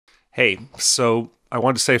Hey, so I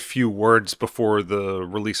wanted to say a few words before the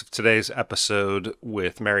release of today's episode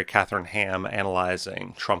with Mary Katharine Ham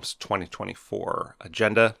analyzing Trump's 2024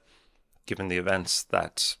 agenda, given the events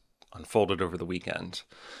that unfolded over the weekend.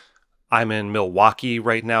 I'm in Milwaukee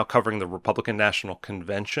right now covering the Republican National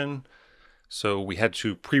Convention, so we had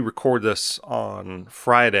to pre-record this on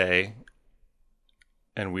Friday,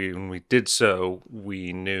 and when we did so,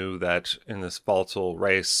 we knew that in this volatile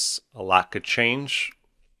race, a lot could change.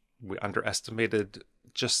 We underestimated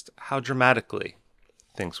just how dramatically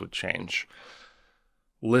things would change.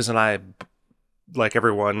 Liz and I, like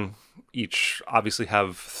everyone, each obviously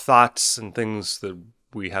have thoughts and things that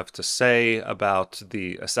we have to say about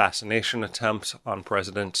the assassination attempt on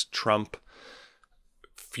President Trump.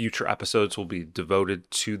 Future episodes will be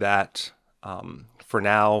devoted to that. For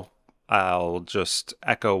now, I'll just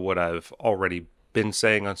echo what I've already been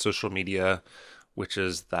saying on social media, which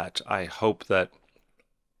is that I hope that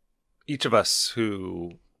each of us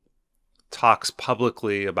who talks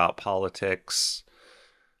publicly about politics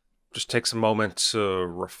just takes a moment to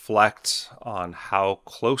reflect on how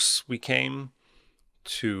close we came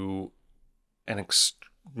to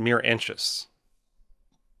mere inches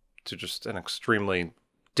to just an extremely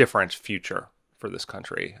different future for this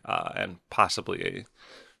country, and possibly a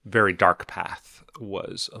very dark path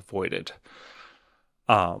was avoided.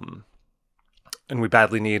 And we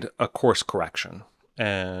badly need a course correction.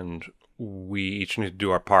 And we each need to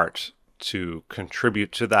do our part to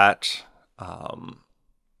contribute to that. I'm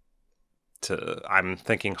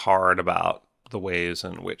thinking hard about the ways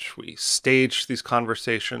in which we stage these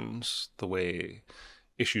conversations, the way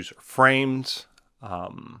issues are framed,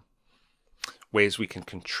 ways we can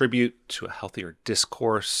contribute to a healthier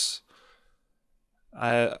discourse,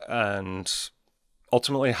 and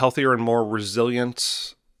ultimately a healthier and more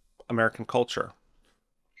resilient American culture.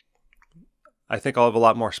 I think I'll have a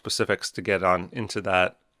lot more specifics to get on into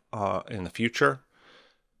that in the future.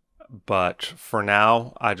 But for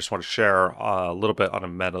now, I just want to share a little bit on a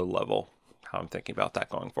meta level how I'm thinking about that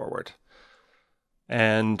going forward.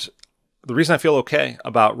 And the reason I feel okay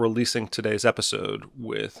about releasing today's episode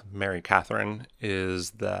with Mary Katharine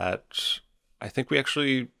is that I think we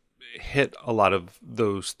actually hit a lot of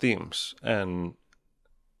those themes and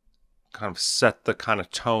kind of set the kind of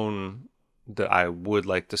tone that I would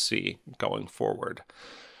like to see going forward.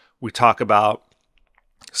 We talk about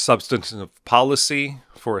substantive policy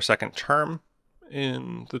for a second term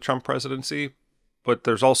in the Trump presidency, but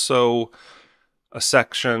there's also a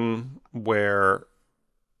section where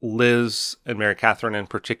Liz and Mary Katharine in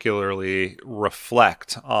particularly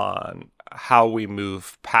reflect on how we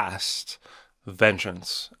move past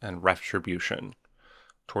vengeance and retribution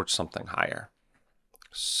towards something higher.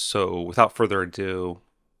 So without further ado,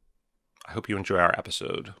 I hope you enjoy our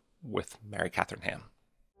episode with Mary Katharine Ham.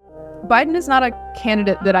 Biden is not a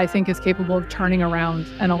candidate that I think is capable of turning around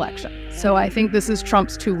an election. So I think this is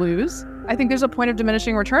Trump's to lose. I think there's a point of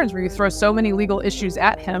diminishing returns where you throw so many legal issues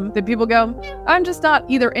at him that people go, I'm just not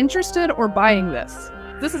either interested or buying this.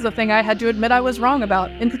 This is a thing I had to admit I was wrong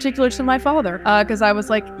about, in particular to my father, because I was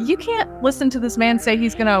like, you can't listen to this man say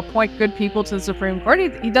he's going to appoint good people to the Supreme Court.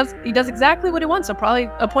 He does exactly what he wants. He'll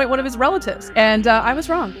probably appoint one of his relatives. And I was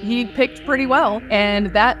wrong. He picked pretty well,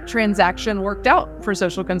 and that transaction worked out for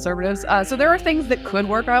social conservatives. So there are things that could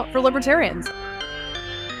work out for libertarians.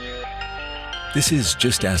 This is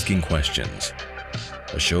Just Asking Questions,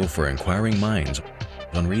 a show for inquiring minds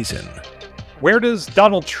on Reason. Where does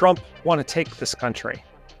Donald Trump want to take this country?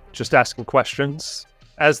 Just Asking Questions.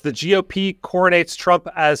 As the GOP coronates Trump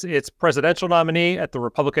as its presidential nominee at the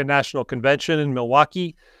Republican National Convention in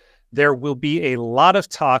Milwaukee, there will be a lot of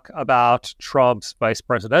talk about Trump's vice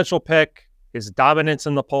presidential pick, his dominance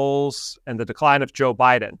in the polls, and the decline of Joe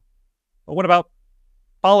Biden. But what about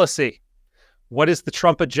policy? What is the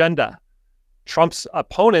Trump agenda? Trump's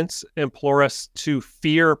opponents implore us to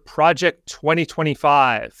fear Project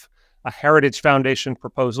 2025, a Heritage Foundation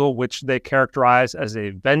proposal which they characterize as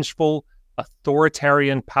a vengeful,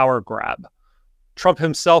 authoritarian power grab. Trump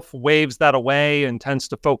himself waves that away and tends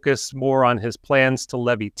to focus more on his plans to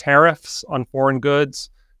levy tariffs on foreign goods,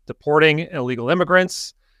 deporting illegal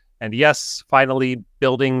immigrants, and yes, finally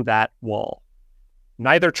building that wall.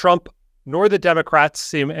 Neither Trump nor the Democrats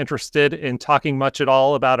seem interested in talking much at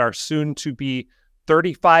all about our soon-to-be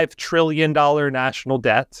 $35 trillion national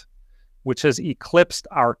debt, which has eclipsed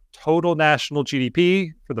our total national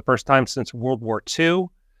GDP for the first time since World War II.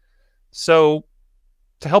 So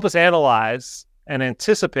to help us analyze and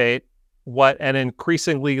anticipate what an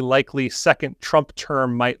increasingly likely second Trump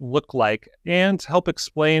term might look like, and help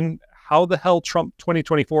explain how the hell Trump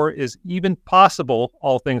 2024 is even possible,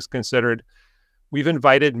 all things considered, we've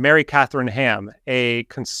invited Mary Katharine Ham, a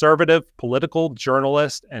conservative political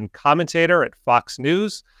journalist and commentator at Fox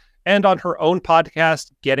News and on her own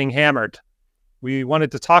podcast, Getting Hammered. We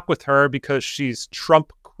wanted to talk with her because she's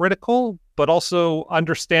Trump critical, but also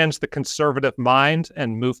understands the conservative mind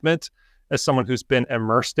and movement as someone who's been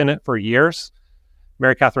immersed in it for years.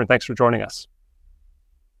 Mary Katharine, thanks for joining us.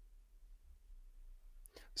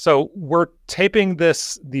 So we're taping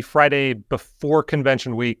this the Friday before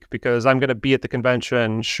convention week because I'm going to be at the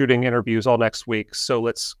convention shooting interviews all next week. So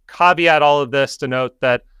let's caveat all of this to note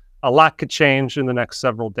that a lot could change in the next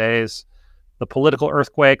several days. The political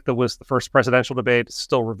earthquake that was the first presidential debate is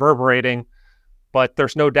still reverberating, but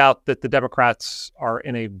there's no doubt that the Democrats are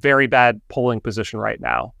in a very bad polling position right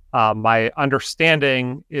now. My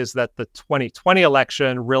understanding is that the 2020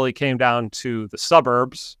 election really came down to the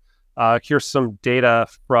suburbs. Here's some data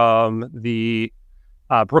from the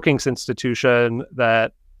Brookings Institution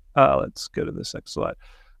that, let's go to this next slide,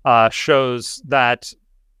 shows that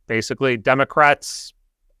basically Democrats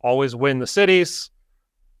always win the cities,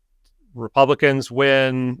 Republicans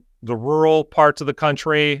win the rural parts of the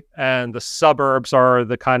country, and the suburbs are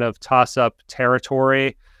the kind of toss-up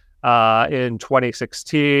territory. In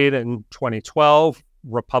 2016 and 2012,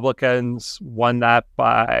 Republicans won that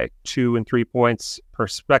by 2 and 3 points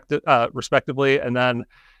respectively. And then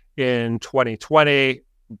in 2020,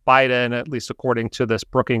 Biden, at least according to this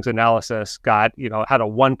Brookings analysis, had a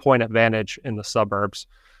 1 point advantage in the suburbs.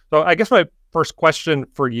 So I guess my first question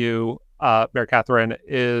for you, Mary Katharine,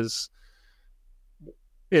 is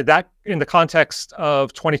that in the context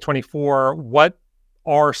of 2024, what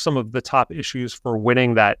are some of the top issues for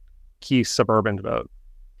winning that key suburban vote?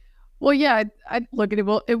 Well, yeah, I look at it.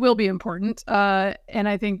 It will be important, and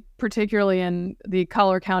I think particularly in the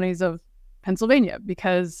collar counties of Pennsylvania,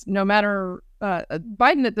 because no matter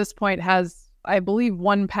Biden at this point has, I believe,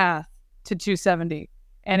 one path to 270,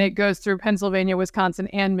 and it goes through Pennsylvania, Wisconsin,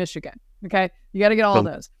 and Michigan. Okay, you got to get all of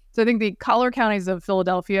those. So I think the collar counties of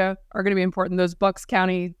Philadelphia are going to be important. Those Bucks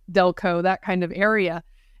County, Delco, that kind of area,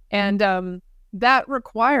 and that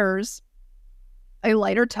requires a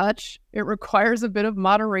lighter touch. It requires a bit of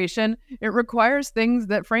moderation. It requires things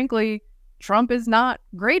that, frankly, Trump is not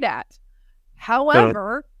great at.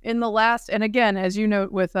 However, in the last, and again, as you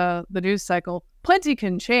note with the news cycle, plenty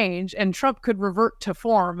can change, and Trump could revert to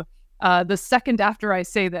form the second after I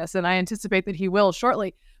say this, and I anticipate that he will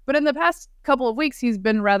shortly. But in the past couple of weeks, he's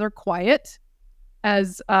been rather quiet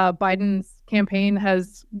as Biden's campaign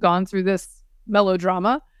has gone through this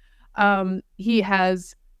melodrama. He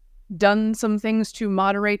has done some things to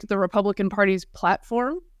moderate the Republican Party's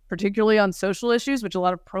platform, particularly on social issues, which a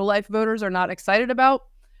lot of pro-life voters are not excited about.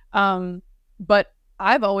 But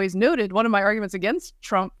I've always noted one of my arguments against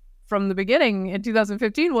Trump from the beginning in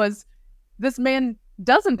 2015 was this man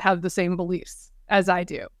doesn't have the same beliefs as I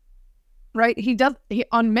do, right? He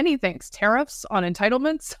on many things, tariffs, on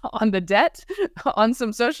entitlements, on the debt, on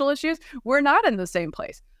some social issues, we're not in the same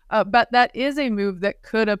place. But that is a move that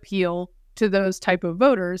could appeal to those type of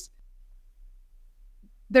voters.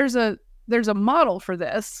 There's a model for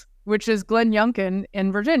this, which is Glenn Youngkin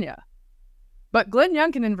in Virginia. But Glenn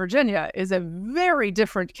Youngkin in Virginia is a very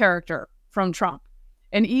different character from Trump.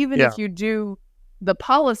 And even if you do the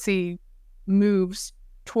policy moves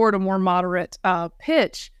toward a more moderate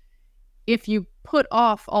pitch, if you put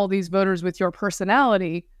off all these voters with your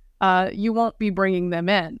personality, you won't be bringing them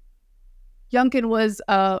in. Youngkin was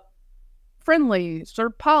friendly, sort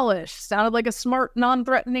of polished, sounded like a smart,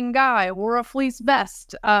 non-threatening guy, wore a fleece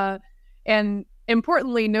vest, and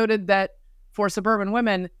importantly noted that for suburban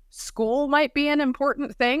women, school might be an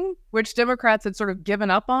important thing, which Democrats had sort of given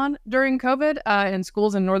up on during COVID, and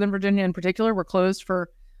schools in Northern Virginia in particular were closed for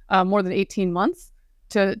more than 18 months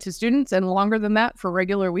to students and longer than that for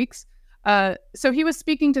regular weeks. So he was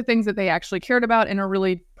speaking to things that they actually cared about in a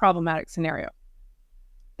really problematic scenario.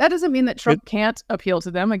 That doesn't mean that Trump can't appeal to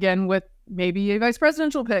them, again, with maybe a vice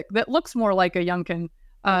presidential pick that looks more like a Youngkin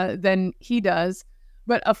than he does.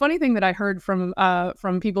 But a funny thing that I heard from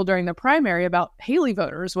people during the primary about Haley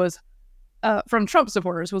voters was, from Trump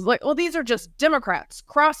supporters, was like, well, these are just Democrats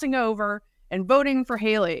crossing over and voting for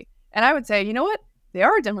Haley. And I would say, you know what? They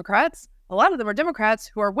are Democrats. A lot of them are Democrats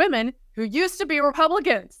who are women who used to be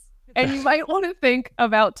Republicans. And you might want to think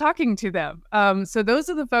about talking to them. So those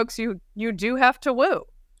are the folks you do have to woo.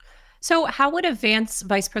 So how would a Vance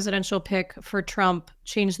vice presidential pick for Trump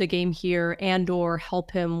change the game here and or help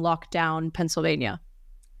him lock down Pennsylvania?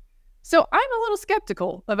 So I'm a little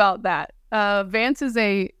skeptical about that. Vance is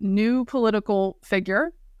a new political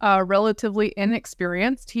figure, relatively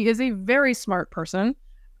inexperienced. He is a very smart person.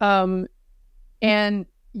 And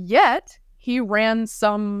yet he ran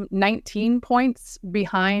some 19 points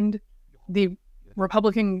behind the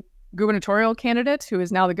Republican gubernatorial candidate, who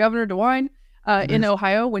is now the governor, DeWine, in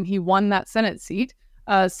Ohio, when he won that Senate seat,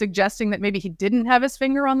 suggesting that maybe he didn't have his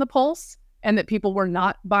finger on the pulse and that people were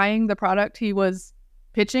not buying the product he was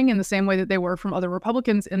pitching in the same way that they were from other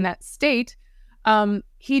Republicans in that state.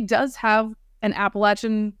 He does have an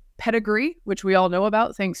Appalachian pedigree, which we all know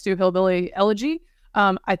about thanks to Hillbilly Elegy.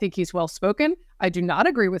 I think he's well-spoken. I do not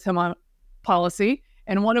agree with him on policy.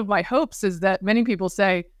 And one of my hopes is that many people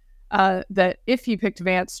say that if he picked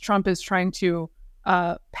Vance, Trump is trying to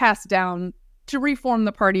pass down to reform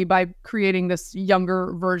the party by creating this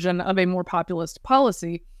younger version of a more populist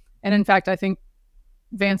policy. And in fact, I think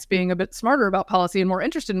Vance being a bit smarter about policy and more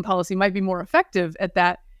interested in policy might be more effective at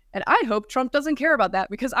that. And I hope Trump doesn't care about that,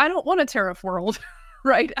 because I don't want a tariff world,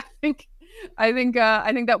 right? I think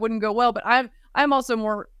that wouldn't go well. But I'm also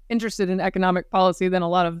more interested in economic policy than a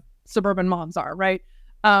lot of suburban moms are, right?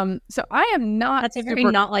 So I am not. That's a very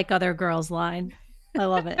not like other girls line. I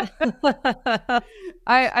love it. That's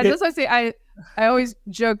why I say I always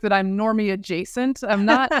joke that I'm normie adjacent. I'm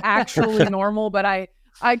not actually normal, but I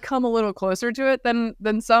come a little closer to it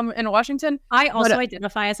than some in Washington. I also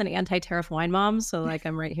identify as an anti-tariff wine mom, so like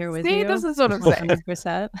I'm right here with you. See, this is what I'm saying.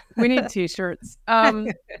 100%. We need t-shirts.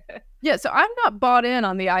 Yeah, so I'm not bought in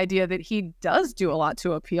on the idea that he does do a lot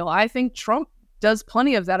to appeal. I think Trump does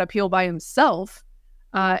plenty of that appeal by himself,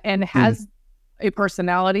 and has a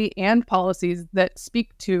personality and policies that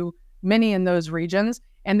speak to many in those regions,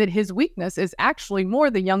 and that his weakness is actually more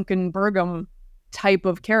the Youngkin Burgum type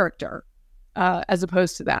of character, as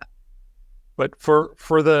opposed to that. But for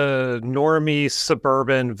the normie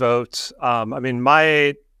suburban vote, I mean,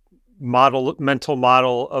 my mental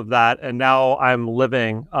model of that, and now I'm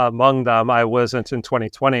living among them. I wasn't in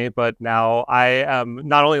 2020, but now I am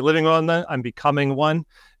not only living on them, I'm becoming one.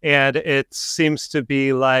 And it seems to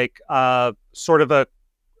be like sort of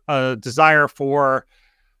a desire for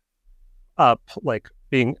like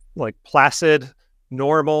being like placid,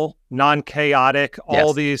 normal, non-chaotic,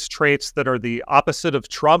 all these traits that are the opposite of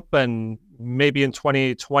Trump. And maybe in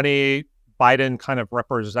 2020, Biden kind of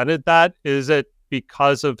represented that. Is it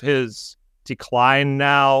because of his decline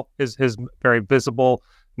now, his very visible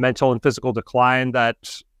mental and physical decline,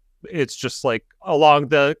 that it's just like along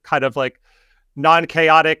the kind of like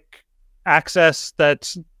non-chaotic access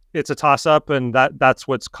that it's a toss-up, and that's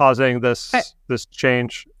what's causing this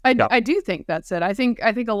change? I do think that's it. I think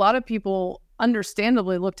a lot of people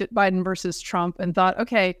understandably looked at Biden versus Trump and thought,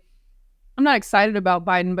 okay, I'm not excited about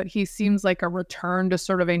Biden, but he seems like a return to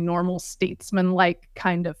sort of a normal statesman-like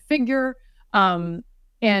kind of figure, and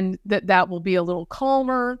that will be a little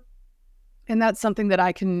calmer, and that's something that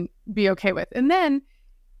I can be okay with. And then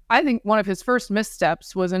I think one of his first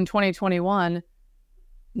missteps was in 2021,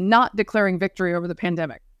 not declaring victory over the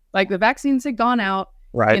pandemic. Like, the vaccines had gone out.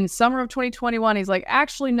 Right. In summer of 2021, he's like,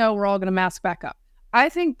 actually, no, we're all going to mask back up. I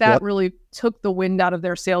think that really took the wind out of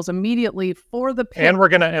their sails immediately for the pick. And we're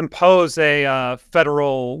going to impose a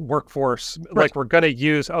federal workforce. Right. Like, we're going to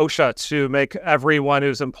use OSHA to make everyone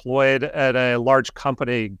who's employed at a large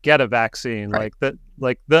company get a vaccine. Right.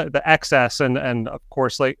 Like the excess and of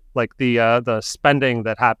course like the spending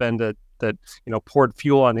that happened that poured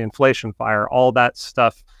fuel on the inflation fire. All that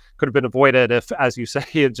stuff could have been avoided if, as you say,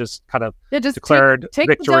 he had just kind of declared take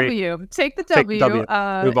victory. Take the W.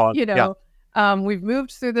 Move on. We've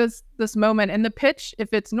moved through this moment, and the pitch,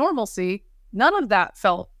 if it's normalcy, none of that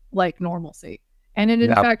felt like normalcy, and it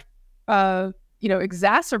in fact,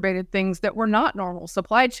 exacerbated things that were not normal: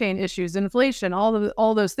 supply chain issues, inflation,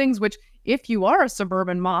 all those things. Which, if you are a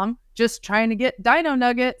suburban mom just trying to get dino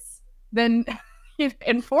nuggets, then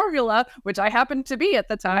in formula, which I happened to be at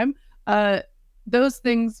the time, those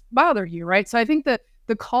things bother you, right? So I think that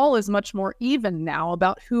the call is much more even now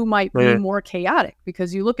about who might be more chaotic,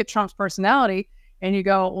 because you look at Trump's personality and you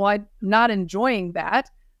go, well, I'm not enjoying that.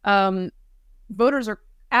 Voters are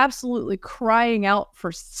absolutely crying out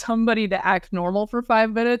for somebody to act normal for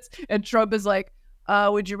 5 minutes. And Trump is like,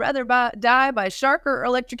 would you rather die by shark or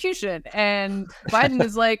electrocution? And Biden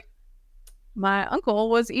is like, my uncle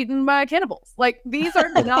was eaten by cannibals. Like, these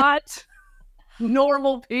are not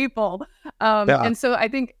normal people. And so I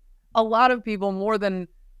think a lot of people, more than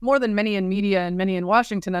many in media and many in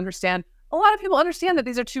Washington, understand. A lot of people understand that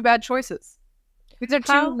these are two bad choices. These are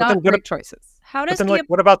two not great choices. How does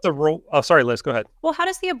what about the role? Oh, sorry, Liz, go ahead. Well, how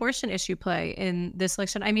does the abortion issue play in this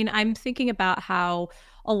election? I mean, I'm thinking about how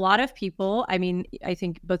a lot of people, I mean, I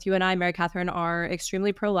think both you and I, Mary Katharine, are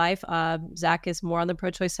extremely pro-life. Zach is more on the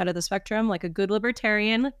pro-choice side of the spectrum, like a good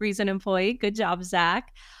libertarian, Reason employee. Good job,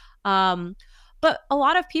 Zach. But a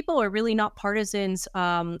lot of people are really not partisans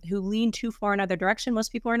who lean too far in either direction.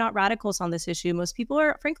 Most people are not radicals on this issue. Most people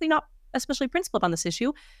are, frankly, not especially principled on this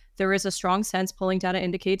issue. There is a strong sense, polling data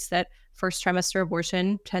indicates, that first trimester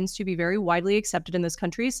abortion tends to be very widely accepted in this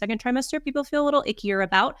country. Second trimester, people feel a little ickier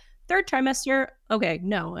about. Third trimester, okay,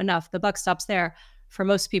 no, enough. The buck stops there for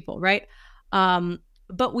most people, right?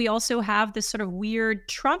 But we also have this sort of weird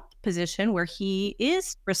Trump position where he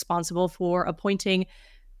is responsible for appointing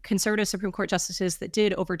conservative Supreme Court justices that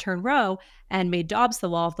did overturn Roe and made Dobbs the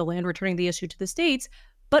law of the land, returning the issue to the states.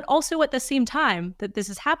 But also at the same time that this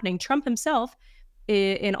is happening, Trump himself,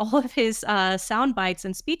 in all of his sound bites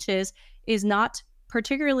and speeches, is not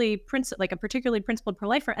particularly principled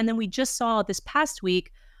pro-lifer. And then we just saw this past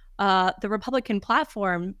week the Republican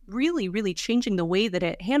platform really, really changing the way that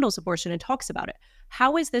it handles abortion and talks about it.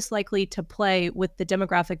 How is this likely to play with the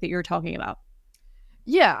demographic that you're talking about?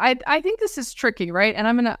 Yeah, I think this is tricky, right? And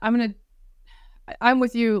I'm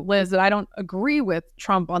with you, Liz, that I don't agree with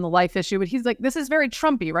Trump on the life issue, but he's like, this is very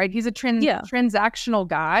Trumpy, right? He's a transactional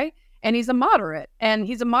guy, and he's a moderate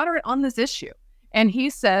on this issue. And he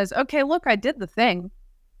says, okay, look, I did the thing.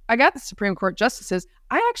 I got the Supreme Court justices.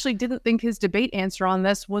 I actually didn't think his debate answer on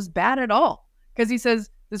this was bad at all, because he says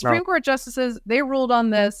the Supreme Court justices, they ruled on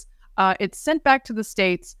this. It's sent back to the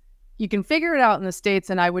states. You can figure it out in the states.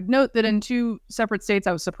 And I would note that in 2 separate states,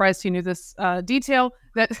 I was surprised he knew this detail,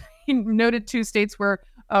 that he noted 2 states where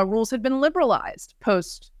rules had been liberalized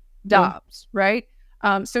post Dobbs, right?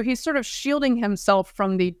 So he's sort of shielding himself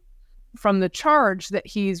from the charge that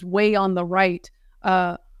he's way on the right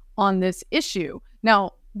on this issue.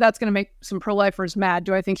 Now, that's going to make some pro-lifers mad.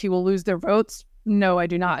 Do I think he will lose their votes? No, I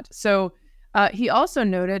do not. So he also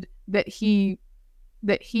noted that he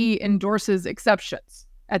endorses exceptions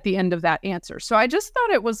at the end of that answer. So I just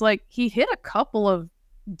thought it was like he hit a couple of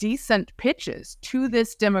decent pitches to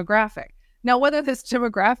this demographic. Now, whether this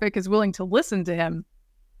demographic is willing to listen to him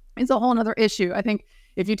is a whole other issue. I think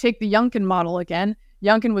if you take the Youngkin model again,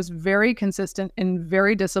 Youngkin was very consistent and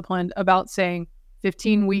very disciplined about saying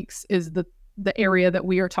 15 weeks is the area that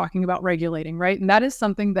we are talking about regulating, right? And that is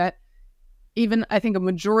something that even I think a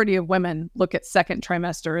majority of women look at second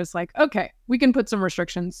trimester as like, okay, we can put some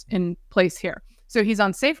restrictions in place here. So he's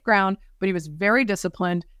on safe ground, but he was very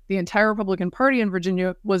disciplined. The entire Republican Party in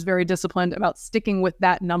Virginia was very disciplined about sticking with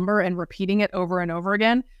that number and repeating it over and over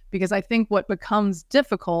again, because I think what becomes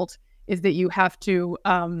difficult is that you have to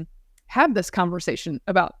have this conversation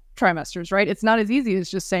about trimesters, right? It's not as easy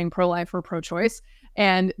as just saying pro-life or pro-choice.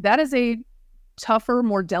 And that is a tougher,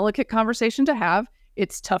 more delicate conversation to have.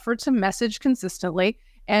 It's tougher to message consistently.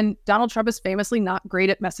 And Donald Trump is famously not great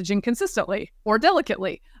at messaging consistently or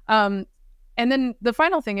delicately. And then the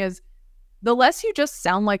final thing is, the less you just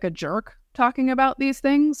sound like a jerk talking about these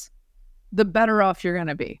things, the better off you're going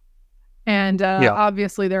to be. And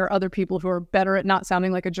obviously there are other people who are better at not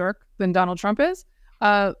sounding like a jerk than Donald Trump is.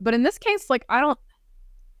 But in this case, like,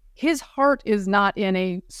 his heart is not in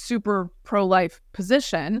a super pro-life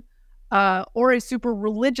position or a super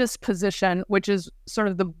religious position, which is sort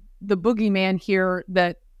of the boogeyman here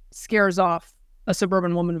that scares off a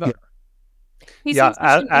suburban woman voter. He seems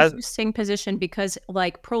an interesting position because,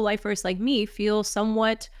 like, pro-lifers like me feel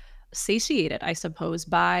somewhat satiated, I suppose,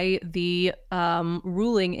 by the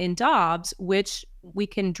ruling in Dobbs, which we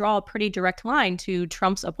can draw a pretty direct line to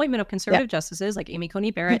Trump's appointment of conservative justices like Amy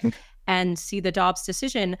Coney Barrett and see the Dobbs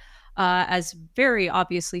decision as very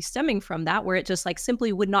obviously stemming from that, where it just like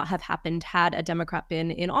simply would not have happened had a Democrat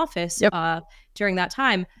been in office during that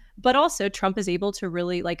time. But also Trump is able to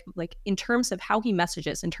really like in terms of how he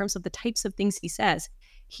messages, in terms of the types of things he says,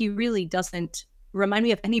 he really doesn't remind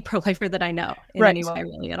me of any pro-lifer that I know in any way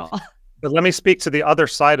really at all. But let me speak to the other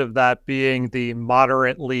side of that, being the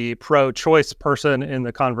moderately pro-choice person in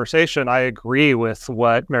the conversation. I agree with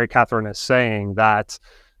what Mary Katharine is saying, that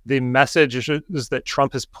the message is that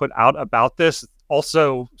Trump has put out about this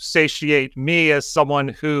also satiate me as someone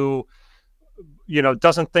who,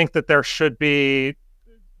 doesn't think that there should be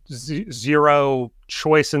zero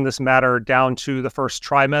choice in this matter down to the first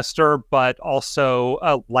trimester, but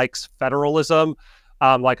also likes federalism.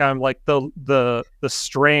 I'm like the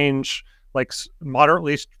strange, like,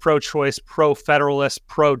 moderately pro-choice, pro-federalist,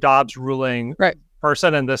 pro-Dobbs ruling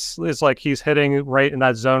person, and this is like he's hitting right in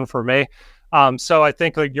that zone for me. So I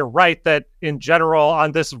think you're right that in general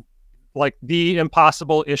on this, like, the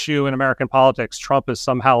impossible issue in American politics, Trump is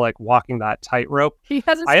somehow like walking that tightrope. He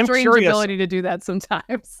has a strange ability to do that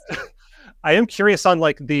sometimes. I am curious on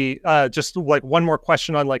like the just like one more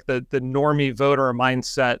question on like the normie voter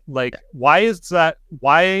mindset. Like, why is that?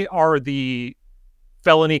 Why are the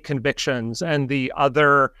felony convictions and the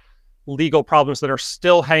other legal problems that are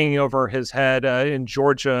still hanging over his head in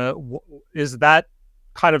Georgia. Is that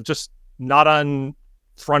kind of just not in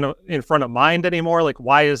front of mind anymore? Like,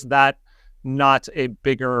 why is that not a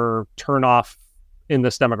bigger turnoff in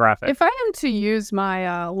this demographic? If I am to use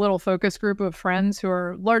my little focus group of friends who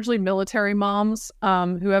are largely military moms,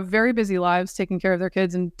 who have very busy lives taking care of their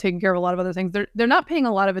kids and taking care of a lot of other things, they're not paying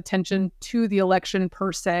a lot of attention to the election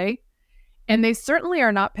per se. And they certainly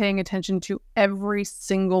are not paying attention to every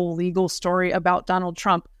single legal story about Donald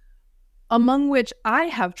Trump, among which I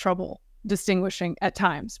have trouble distinguishing at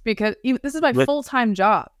times, because this is my full-time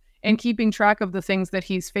job, and keeping track of the things that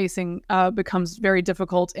he's facing becomes very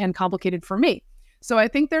difficult and complicated for me. So I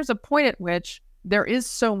think there's a point at which there is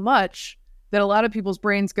so much that a lot of people's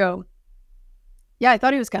brains go, yeah, I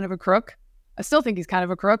thought he was kind of a crook. I still think he's kind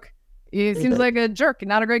of a crook. He seems like a jerk and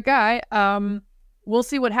not a great guy. We'll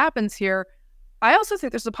see what happens here. I also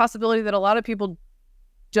think there's a possibility that a lot of people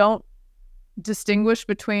don't distinguish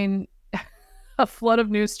between a flood of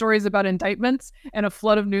news stories about indictments and a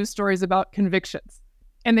flood of news stories about convictions.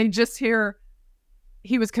 And they just hear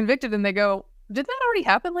he was convicted and they go, did that already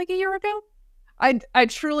happen like a year ago? I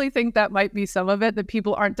truly think that might be some of it, that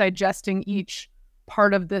people aren't digesting each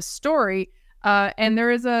part of this story. And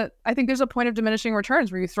I think there's a point of diminishing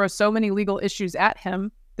returns where you throw so many legal issues at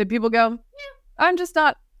him that people go, yeah, I'm just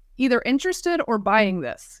not either interested or buying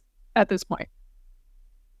this at this point.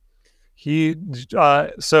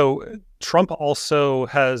 So Trump also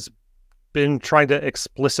has been trying to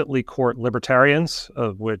explicitly court libertarians,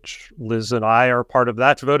 of which Liz and I are part of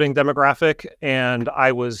that voting demographic. And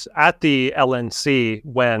I was at the LNC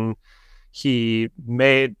when he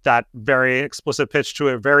made that very explicit pitch to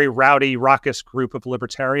a very rowdy, raucous group of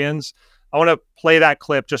libertarians. I want to play that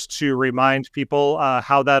clip just to remind people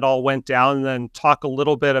how that all went down, and then talk a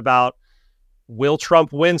little bit about, will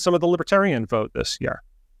Trump win some of the libertarian vote this year?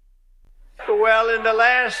 Well, in the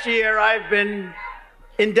last year, I've been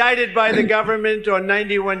indicted by the government on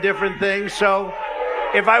 91 different things. So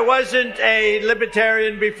if I wasn't a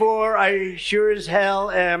libertarian before, I sure as hell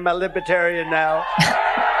am a libertarian now.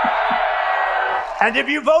 And if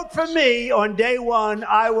you vote for me on day one,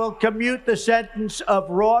 I will commute the sentence of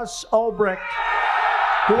Ross Ulbricht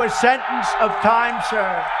to a sentence of time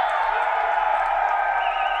served.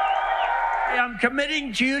 I'm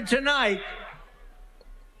committing to you tonight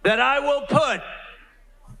that I will put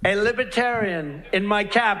a libertarian in my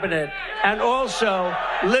cabinet and also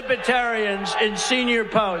libertarians in senior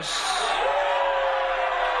posts.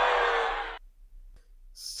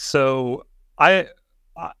 So I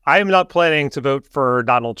am not planning to vote for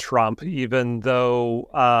Donald Trump, even though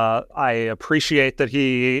I appreciate that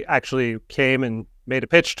he actually came and made a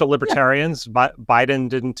pitch to libertarians. Yeah. Biden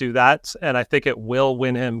didn't do that, and I think it will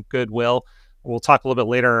win him goodwill. We'll talk a little bit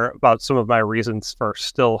later about some of my reasons for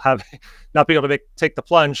still not being able to take the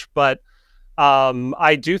plunge. But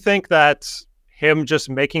I do think that him just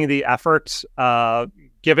making the effort,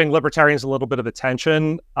 giving libertarians a little bit of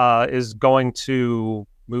attention, is going to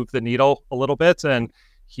move the needle a little bit. And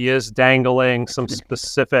he is dangling some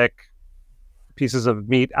specific pieces of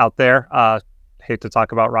meat out there. Hate to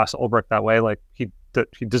talk about Ross Ulbricht that way. Like, he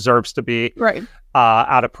deserves to be right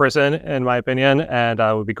out of prison, in my opinion, and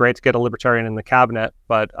it would be great to get a libertarian in the cabinet.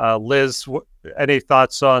 But Liz, any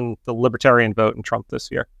thoughts on the libertarian vote in Trump this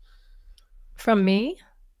year? From me?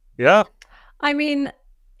 Yeah. I mean,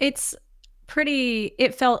 it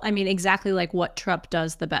felt, exactly like what Trump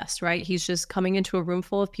does the best, right? He's just coming into a room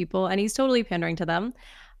full of people and he's totally pandering to them.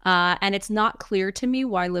 And it's not clear to me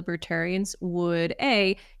why libertarians would,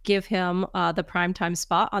 give him the primetime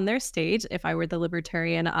spot on their stage. If I were the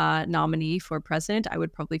libertarian nominee for president, I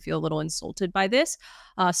would probably feel a little insulted by this.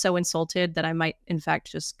 So insulted that I might, in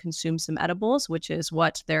fact, just consume some edibles, which is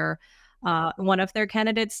what one of their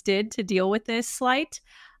candidates did to deal with this slight.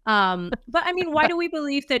 But I mean, why do we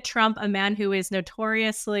believe that Trump, a man who is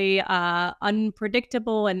notoriously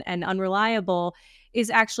unpredictable and unreliable, is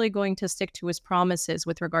actually going to stick to his promises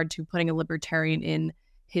with regard to putting a libertarian in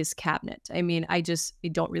his cabinet? I mean, I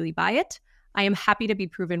don't really buy it. I am happy to be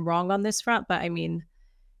proven wrong on this front, but I mean,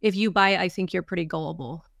 if you buy it, I think you're pretty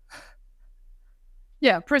gullible.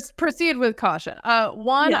 Yeah, proceed with caution.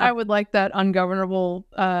 One, I would like that ungovernable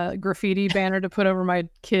graffiti banner to put over my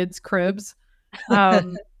kids' cribs,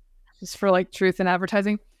 just for like truth in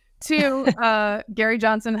advertising. Two, Gary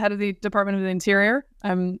Johnson, head of the Department of the Interior.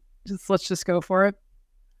 Let's just go for it.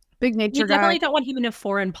 Big nature guy. You definitely don't want him in a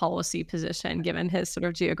foreign policy position, given his sort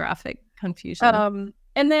of geographic confusion.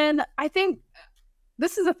 And then I think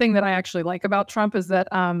this is a thing that I actually like about Trump is that,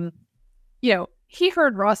 he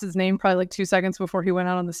heard Ross's name probably like 2 seconds before he went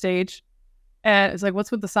out on the stage. And it's like,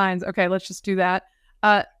 what's with the signs? Okay, let's just do that.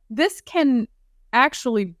 this can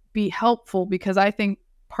actually be helpful because I think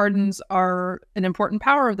pardons are an important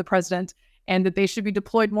power of the president and that they should be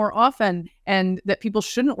deployed more often and that people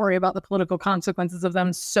shouldn't worry about the political consequences of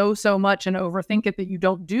them so much and overthink it that you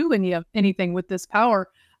don't do anything with this power.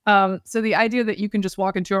 So the idea that you can just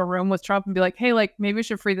walk into a room with Trump and be like, hey, like, maybe we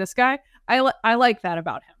should free this guy. I like that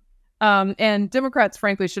about him. And Democrats,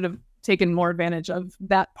 frankly, should have taken more advantage of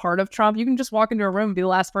that part of Trump. You can just walk into a room and be the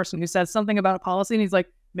last person who says something about a policy. And he's like,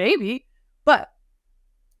 maybe. But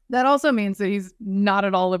that also means that he's not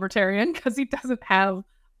at all libertarian because he doesn't have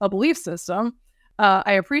a belief system.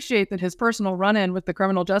 I appreciate that his personal run-in with the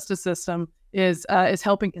criminal justice system is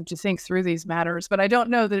helping him to think through these matters. But I don't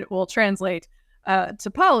know that it will translate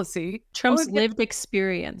to policy. Trump's lived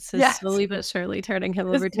experience is slowly but surely turning him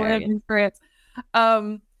libertarian.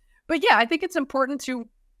 But yeah, I think it's important to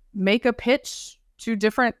make a pitch to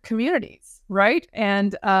different communities, right?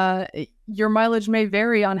 And your mileage may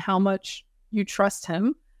vary on how much you trust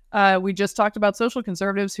him. We just talked about social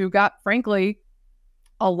conservatives who got, frankly,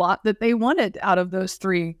 a lot that they wanted out of those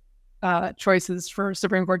three choices for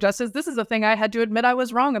Supreme Court justice. This is a thing I had to admit I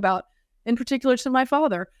was wrong about, in particular to my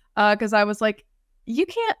father, because I was like, you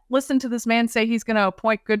can't listen to this man say he's going to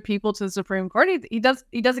appoint good people to the Supreme Court. He does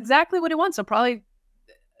exactly what he wants. He'll probably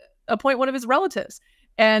appoint one of his relatives.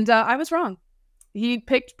 And I was wrong. He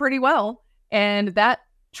picked pretty well. And that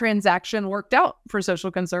transaction worked out for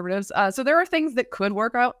social conservatives. So there are things that could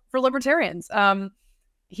work out for libertarians.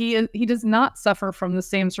 He does not suffer from the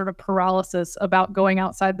same sort of paralysis about going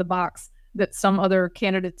outside the box that some other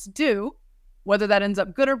candidates do. Whether that ends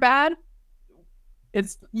up good or bad,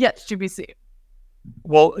 it's yet to be seen.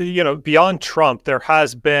 Well, beyond Trump, there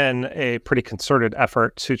has been a pretty concerted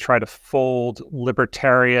effort to try to fold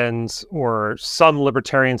libertarians, or some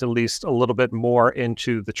libertarians at least, a little bit more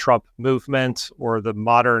into the Trump movement or the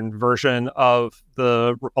modern version of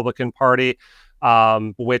the Republican Party,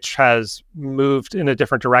 which has moved in a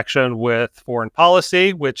different direction with foreign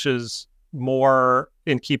policy, which is more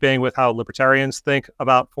in keeping with how libertarians think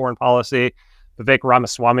about foreign policy. Vivek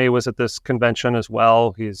Ramaswamy was at this convention as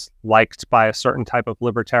well. He's liked by a certain type of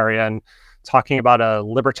libertarian, talking about a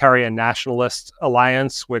libertarian nationalist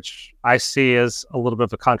alliance, which I see as a little bit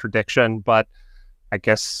of a contradiction, but I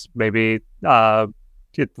guess maybe it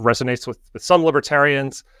resonates with some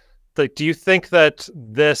libertarians. Do you think that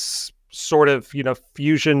this sort of,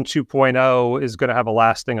 Fusion 2.0 is going to have a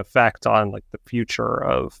lasting effect on like the future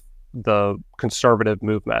of the conservative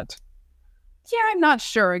movement? Yeah, I'm not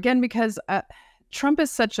sure. Again, because Trump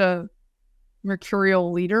is such a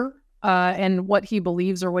mercurial leader, and what he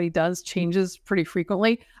believes or what he does changes pretty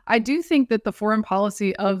frequently. I do think that the foreign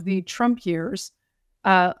policy of the Trump years,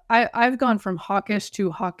 I've gone from hawkish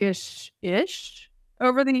to hawkish-ish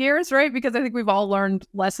over the years, right? Because I think we've all learned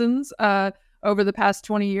lessons over the past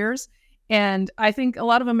 20 years. And I think a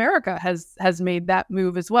lot of America has made that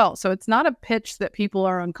move as well. So it's not a pitch that people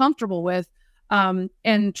are uncomfortable with.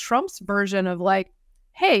 And Trump's version of like,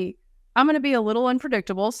 hey, I'm going to be a little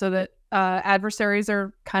unpredictable so that adversaries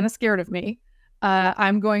are kind of scared of me.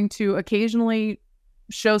 I'm going to occasionally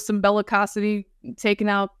show some bellicosity, taking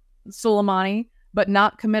out Soleimani, but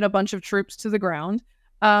not commit a bunch of troops to the ground.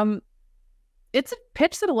 It's a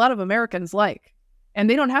pitch that a lot of Americans like, and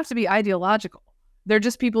they don't have to be ideological. They're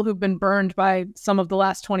just people who've been burned by some of the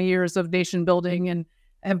last 20 years of nation building and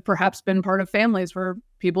have perhaps been part of families where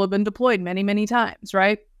people have been deployed many, many times,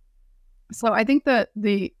 right? So I think that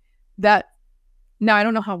now I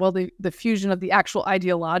don't know how well the fusion of the actual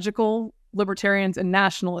ideological libertarians and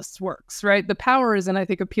nationalists works, right? The power is in, I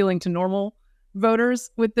think, appealing to normal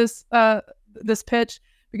voters with this pitch,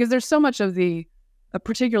 because there's so much of a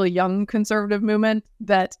particularly young conservative movement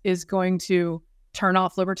that is going to turn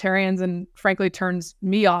off libertarians and frankly turns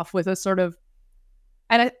me off with a sort of,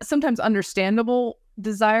 and sometimes understandable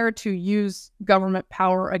desire to use government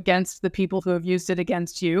power against the people who have used it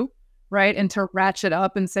against you, right? And to ratchet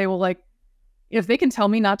up and say, well, like, if they can tell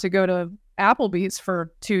me not to go to Applebee's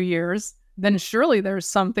for 2 years, then surely there's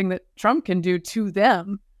something that Trump can do to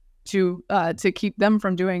them to keep them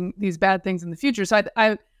from doing these bad things in the future. So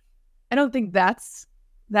I don't think that's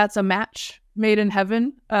a match made in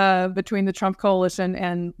heaven between the Trump coalition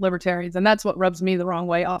and libertarians. And that's what rubs me the wrong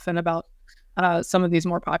way often about some of these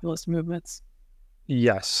more populist movements.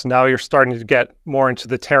 Yes. Now you're starting to get more into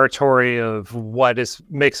the territory of what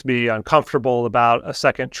makes me uncomfortable about a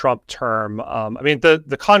second Trump term. I mean,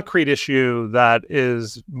 the concrete issue that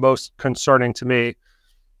is most concerning to me,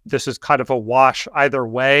 this is kind of a wash either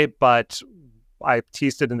way, but I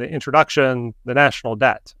teased it in the introduction, the national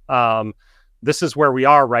debt. This is where we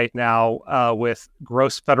are right now with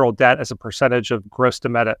gross federal debt as a percentage of gross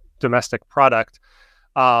domestic product.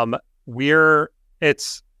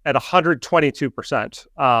 It's at 122%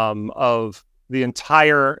 of the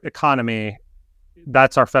entire economy.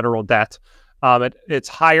 That's our federal debt. It's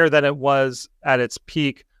higher than it was at its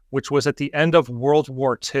peak, which was at the end of World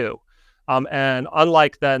War II. And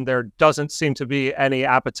unlike then, there doesn't seem to be any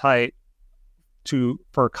appetite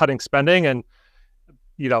for cutting spending. And,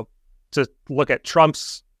 to look at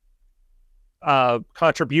Trump's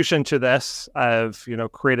contribution to this, I've,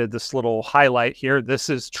 created this little highlight here. This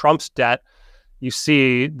is Trump's debt. You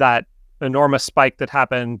see that enormous spike that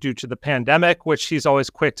happened due to the pandemic, which he's always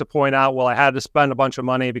quick to point out, well, I had to spend a bunch of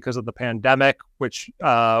money because of the pandemic, which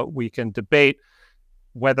we can debate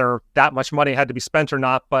whether that much money had to be spent or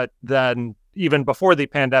not. But then even before the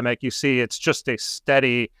pandemic, you see it's just a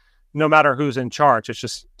steady, no matter who's in charge,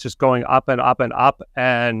 it's just going up and up and up.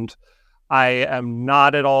 And I am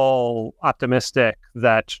not at all optimistic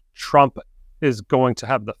that Trump is going to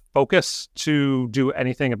have the focus to do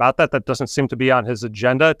anything about that. That doesn't seem to be on his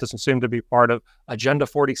agenda. It doesn't seem to be part of Agenda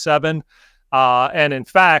 47. And in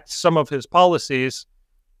fact, some of his policies,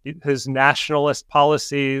 his nationalist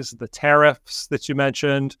policies, the tariffs that you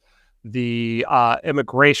mentioned, the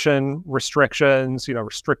immigration restrictions,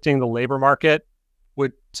 restricting the labor market,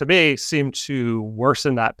 would, to me, seem to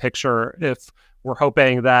worsen that picture if we're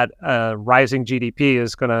hoping that rising GDP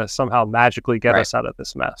is going to somehow magically get us out of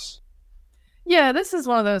this mess. Yeah, this is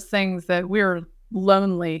one of those things that we're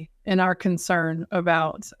lonely in our concern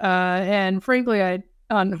about. And frankly,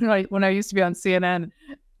 when I used to be on CNN,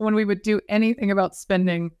 when we would do anything about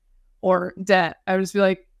spending or debt, I would just be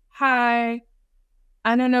like, hi,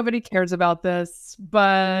 I know nobody cares about this,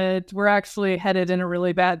 but we're actually headed in a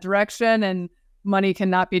really bad direction, and money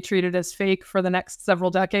cannot be treated as fake for the next several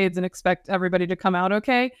decades and expect everybody to come out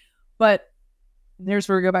okay. But here's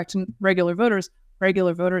where we go back to regular voters.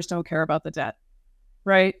 Regular voters don't care about the debt,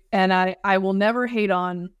 right? And I will never hate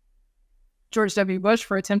on George W. Bush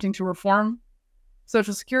for attempting to reform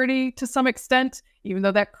Social Security to some extent, even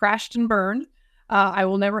though that crashed and burned. I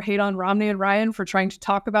will never hate on Romney and Ryan for trying to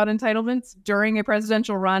talk about entitlements during a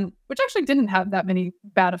presidential run, which actually didn't have that many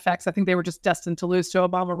bad effects. I think they were just destined to lose to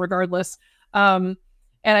Obama regardless. And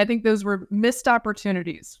I think those were missed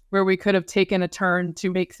opportunities where we could have taken a turn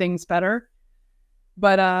to make things better.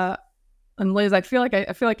 But and Liz, I feel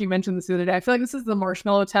like you mentioned this the other day. I feel like this is the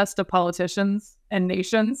marshmallow test of politicians and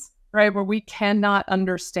nations, right? Where we cannot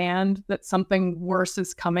understand that something worse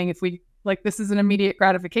is coming. If we this is an immediate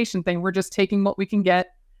gratification thing. We're just taking what we can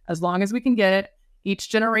get as long as we can get it. Each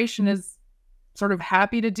generation is sort of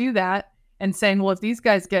happy to do that and saying, well, if these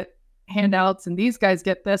guys get handouts and these guys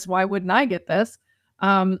get this, why wouldn't I get this?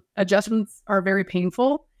 Adjustments are very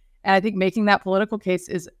painful. And I think making that political case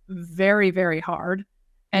is very, very hard.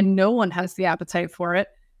 And no one has the appetite for it.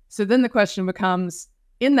 So then the question becomes,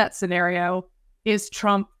 in that scenario, is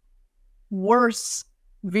Trump worse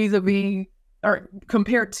vis-a-vis or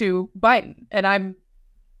compared to Biden? And I'm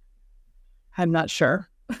not sure.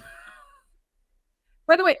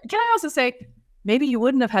 By the way, can I also say, maybe you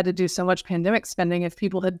wouldn't have had to do so much pandemic spending if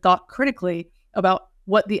people had thought critically about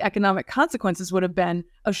what the economic consequences would have been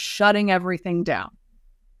of shutting everything down.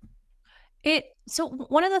 So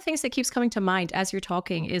one of the things that keeps coming to mind as you're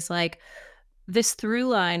talking is this through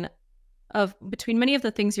line of between many of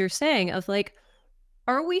the things you're saying of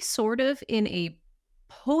are we sort of in a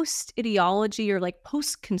post ideology or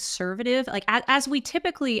post conservative, as we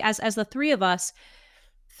typically, as the three of us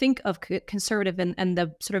think of conservative and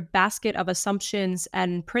the sort of basket of assumptions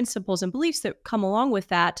and principles and beliefs that come along with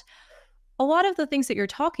that. A lot of the things that you're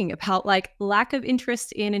talking about, lack of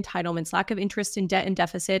interest in entitlements, lack of interest in debt and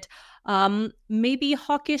deficit, maybe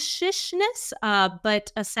hawkishness,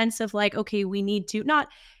 but a sense of okay, we need to, not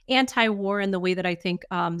anti-war in the way that I think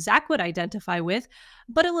Zach would identify with,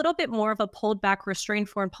 but a little bit more of a pulled back, restrained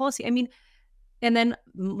foreign policy. I mean, and then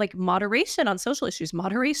moderation on social issues,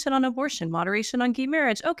 moderation on abortion, moderation on gay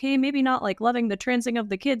marriage. Okay, maybe not loving the transing of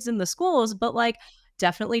the kids in the schools, but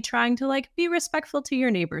definitely trying to be respectful to your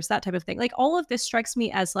neighbors, that type of thing. All of this strikes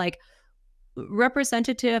me as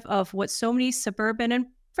representative of what so many suburban and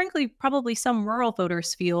frankly probably some rural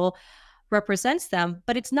voters feel represents them,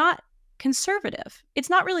 but it's not conservative. It's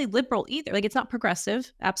not really liberal either. It's not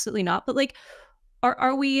progressive, absolutely not. But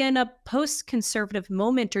are we in a post-conservative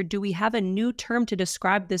moment, or do we have a new term to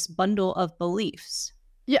describe this bundle of beliefs?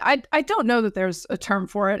 Yeah, I don't know that there's a term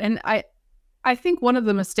for it. And I think one of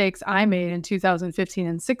the mistakes I made in 2015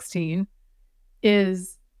 and 16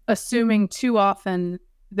 is assuming too often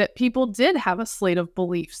that people did have a slate of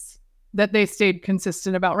beliefs that they stayed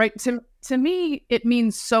consistent about, right? To me, it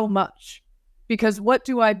means so much, because what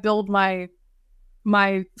do I build my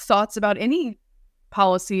thoughts about any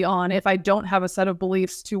policy on if I don't have a set of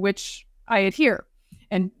beliefs to which I adhere,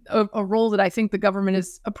 and a role that I think the government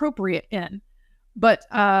is appropriate in. But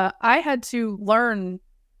I had to learn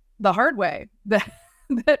the hard way that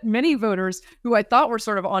that many voters who I thought were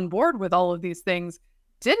sort of on board with all of these things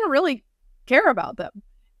didn't really care about them,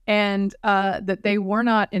 and that they were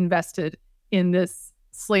not invested in this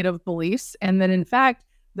slate of beliefs. And that, in fact,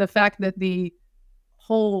 the fact that the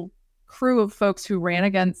whole crew of folks who ran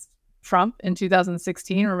against Trump in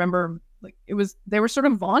 2016, remember, like, they were sort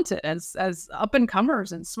of vaunted as up and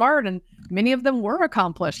comers and smart, and many of them were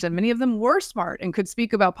accomplished, and many of them were smart and could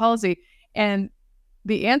speak about policy. And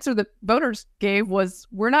the answer that voters gave was,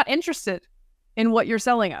 we're not interested in what you're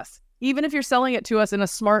selling us, even if you're selling it to us in a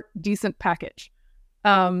smart, decent package.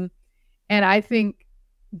 And I think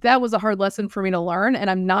that was a hard lesson for me to learn, and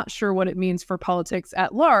I'm not sure what it means for politics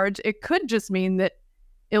at large. It could just mean that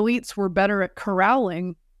elites were better at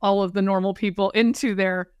corralling all of the normal people into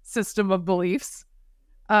their system of beliefs,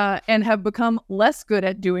 and have become less good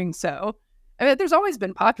at doing so. I mean, there's always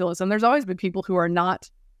been populism. There's always been people who are not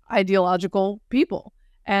ideological people.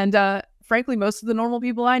 And frankly, most of the normal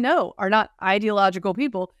people I know are not ideological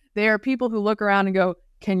people. They are people who look around and go,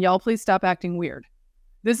 can y'all please stop acting weird?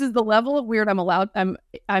 This is the level of weird I'm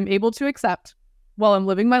able to accept while I'm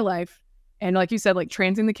living my life. And like you said, like,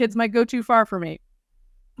 transing the kids might go too far for me,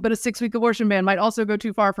 but a 6-week abortion ban might also go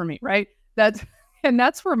too far for me, right? That's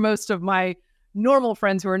where most of my normal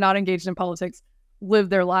friends who are not engaged in politics live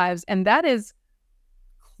their lives. And that is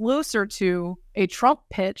closer to a Trump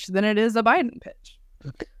pitch than it is a Biden pitch.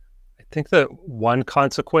 I think that one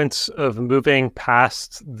consequence of moving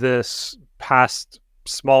past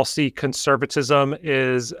small c conservatism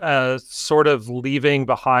is sort of leaving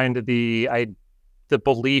behind the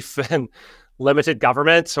belief in limited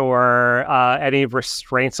government or any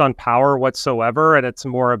restraints on power whatsoever. And it's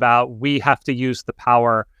more about, we have to use the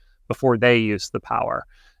power before they use the power.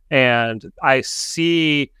 And I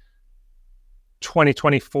see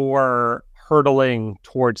 2024 hurtling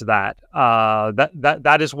towards that.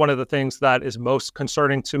 That is one of the things that is most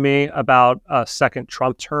concerning to me about a second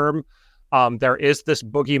Trump term. There is this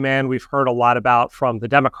boogeyman we've heard a lot about from the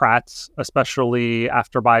Democrats, especially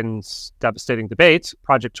after Biden's devastating debate,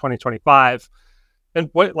 Project 2025. And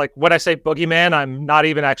when I say boogeyman, I'm not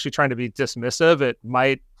even actually trying to be dismissive. It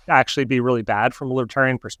might actually be really bad from a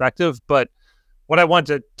libertarian perspective. But what I want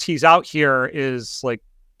to tease out here is, like,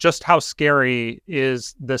 just how scary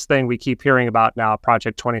is this thing we keep hearing about now,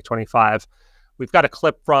 Project 2025. We've got a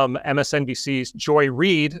clip from MSNBC's Joy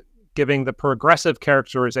Reid giving the progressive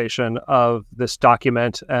characterization of this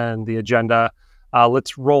document and the agenda.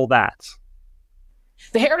 Let's roll that.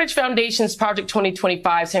 The Heritage Foundation's Project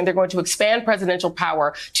 2025 saying they're going to expand presidential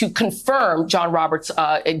power to confirm John Roberts'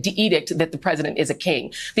 edict that the president is a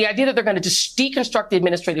king. The idea that they're going to just deconstruct the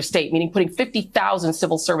administrative state, meaning putting 50,000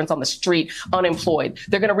 civil servants on the street unemployed.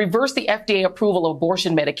 They're going to reverse the FDA approval of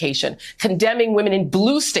abortion medication, condemning women in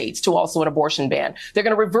blue states to also an abortion ban. They're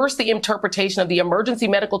going to reverse the interpretation of the Emergency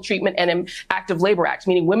Medical Treatment and Active Labor Act,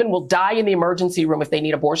 meaning women will die in the emergency room if they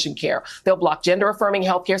need abortion care. They'll block gender-affirming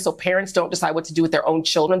health care so parents don't decide what to do with their own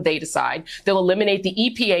children, they decide. They'll eliminate the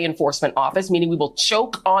EPA enforcement office, meaning we will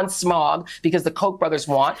choke on smog because the Koch brothers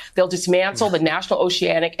want. They'll dismantle the National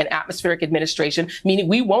Oceanic and Atmospheric Administration, meaning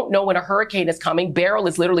we won't know when a hurricane is coming. Beryl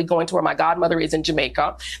is literally going to where my godmother is in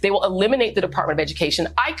Jamaica. They will eliminate the Department of Education.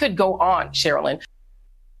 I could go on, Sherilyn.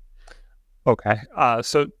 Okay.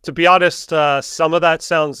 So to be honest, some of that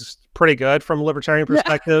sounds pretty good from a libertarian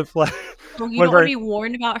perspective. Well, you don't want to be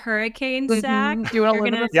warned about hurricanes, Zach. Do you want to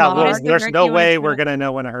live in Yeah, well, there's no way we're going to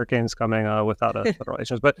know when a hurricane's coming without a federal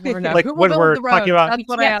agency. But like when we're talking about, that's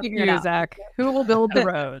what I asked you, Zach. Who will build the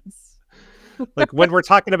roads? Like when we're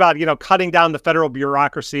talking about, cutting down the federal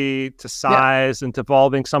bureaucracy to size and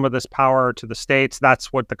devolving some of this power to the states,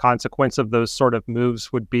 that's what the consequence of those sort of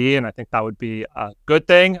moves would be. And I think that would be a good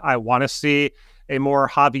thing. I want to see a more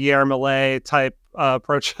Javier Milei type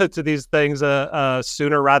approach to these things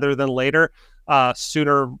sooner rather than later,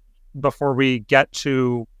 sooner before we get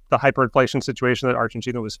to the hyperinflation situation that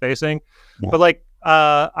Argentina was facing. Yeah. But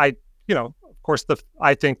of course,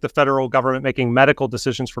 I think the federal government making medical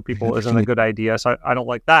decisions for people isn't a good idea. So I don't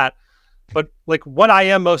like that. But like what I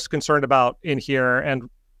am most concerned about in here, and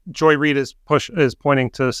Joy Reid is pointing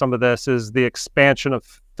to some of this, is the expansion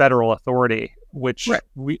of federal authority, which I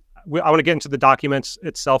want to get into the documents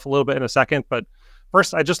itself a little bit in a second, but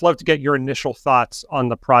first, I'd just love to get your initial thoughts on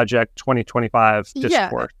the Project 2025 discourse.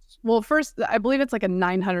 Yeah. Well, first, I believe it's like a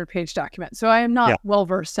 900-page document, so I am not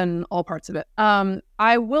well-versed in all parts of it.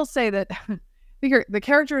 I will say that the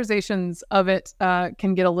characterizations of it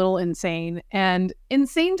can get a little insane, and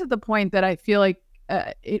insane to the point that I feel like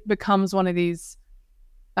it becomes one of these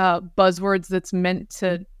buzzwords that's meant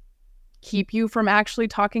to keep you from actually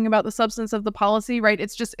talking about the substance of the policy, right?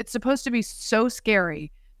 It's supposed to be so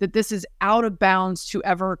scary that this is out of bounds to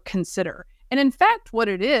ever consider. And in fact, what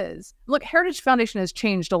it is, look, Heritage Foundation has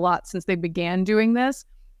changed a lot since they began doing this,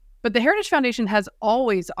 but the Heritage Foundation has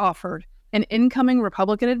always offered an incoming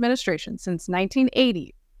Republican administration since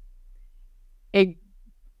 1980 a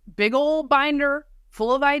big old binder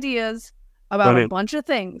full of ideas about a bunch of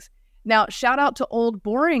things. Now, shout out to old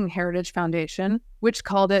boring Heritage Foundation, which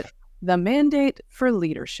called it the Mandate for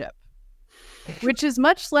Leadership, which is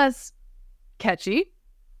much less catchy.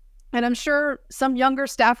 And I'm sure some younger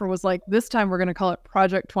staffer was like, this time we're going to call it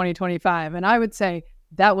Project 2025. And I would say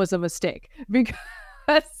that was a mistake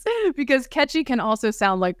because catchy can also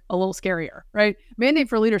sound like a little scarier, right? Mandate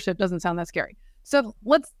for Leadership doesn't sound that scary. So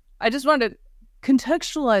I just wanted to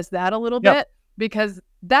contextualize that a little bit, because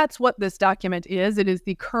that's what this document is. It is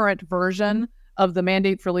the current version of the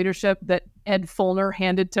Mandate for Leadership that Ed Fulner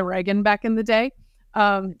handed to Reagan back in the day.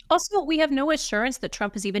 Also, we have no assurance that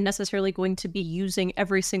Trump is even necessarily going to be using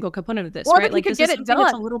every single component of this, or right? Like, he could get it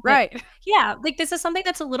done, a little bit, right? Yeah, like this is something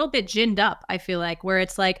that's a little bit ginned up, I feel like, where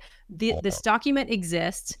it's like this document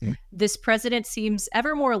exists, this president seems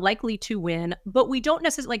ever more likely to win, but we don't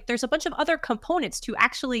necessarily, like, there's a bunch of other components to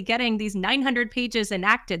actually getting these 900 pages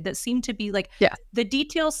enacted that seem to be like, the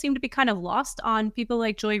details seem to be kind of lost on people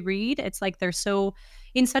like Joy Reid. It's like they're so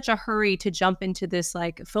in such a hurry to jump into this,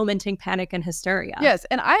 like, fomenting panic and hysteria. Yes,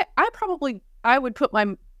 and I would put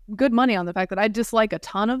my good money on the fact that I dislike a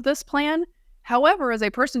ton of this plan. However, as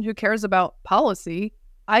a person who cares about policy,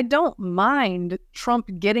 I don't mind Trump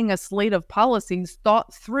getting a slate of policies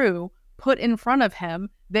thought through, put in front of him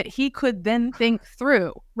that he could then think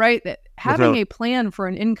through, right? That having a plan for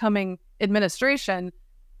an incoming administration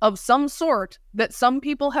of some sort that some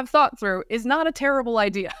people have thought through is not a terrible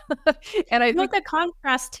idea. And I think the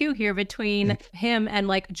contrast too here between him and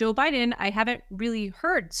like Joe Biden, I haven't really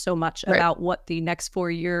heard so much about what the next 4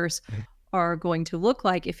 years are going to look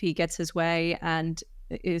like if he gets his way and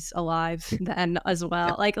is alive then as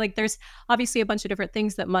well. Like there's obviously a bunch of different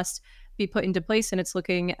things that must be put into place, and it's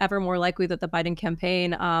looking ever more likely that the Biden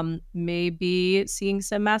campaign may be seeing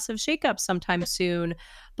some massive shakeups sometime soon.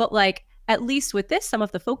 But like, at least with this, some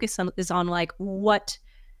of the focus is on like what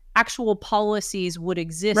actual policies would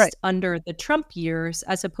exist under the Trump years,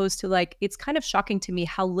 as opposed to like, it's kind of shocking to me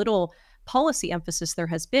how little policy emphasis there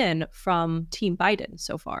has been from Team Biden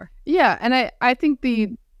so far. Yeah. And I think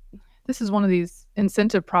this is one of these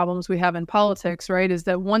incentive problems we have in politics, right? Is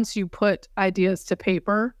that once you put ideas to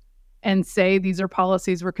paper and say these are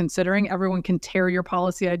policies we're considering, everyone can tear your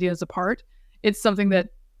policy ideas apart. It's something that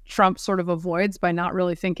Trump sort of avoids by not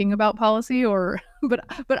really thinking about policy,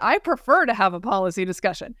 but I prefer to have a policy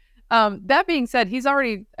discussion. That being said, he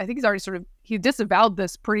disavowed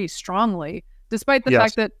this pretty strongly, despite the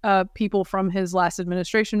fact that people from his last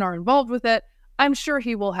administration are involved with it. I'm sure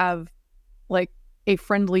he will have like a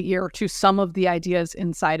friendly ear to some of the ideas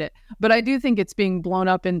inside it. But I do think it's being blown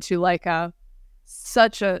up into like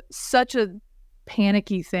such a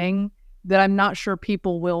panicky thing that I'm not sure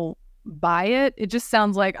people will buy it. It just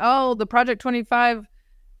sounds like, oh, the Project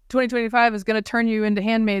 2025 is going to turn you into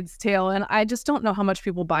Handmaid's Tale. And I just don't know how much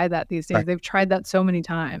people buy that these days. They've tried that so many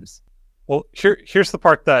times. Well, here's the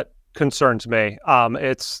part that concerns me.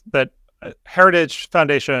 It's that Heritage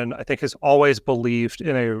Foundation, I think, has always believed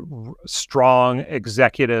in a strong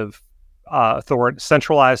executive authority,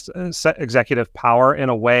 centralized executive power in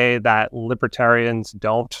a way that libertarians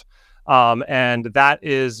don't. And that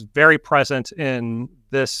is very present in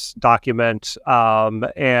this document.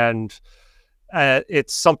 And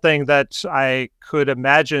it's something that I could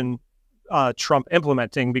imagine Trump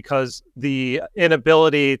implementing, because the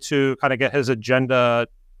inability to kind of get his agenda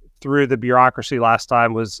through the bureaucracy last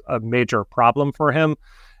time was a major problem for him,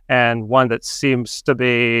 and one that seems to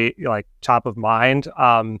be like top of mind.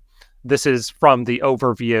 This is from the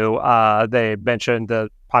overview. They mentioned the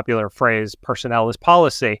popular phrase "personnel is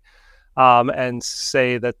policy," and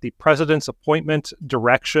say that the president's appointment,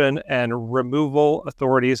 direction, and removal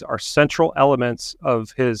authorities are central elements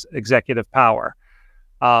of his executive power.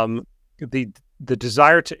 The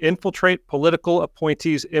desire to infiltrate political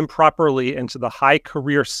appointees improperly into the high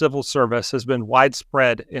career civil service has been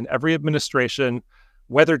widespread in every administration,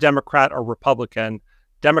 whether Democrat or Republican.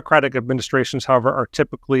 Democratic administrations, however, are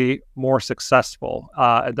typically more successful.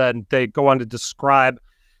 And then they go on to describe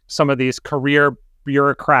some of these career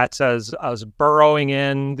bureaucrats as burrowing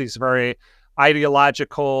in, these very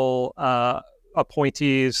ideological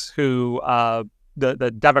appointees who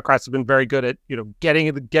the Democrats have been very good at,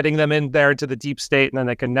 getting them in there into the deep state, and then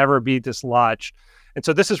they can never be dislodged. And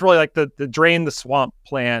so this is really like the drain the swamp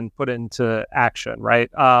plan put into action, right?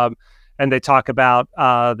 And they talk about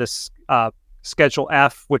this Schedule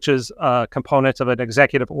F, which is a component of an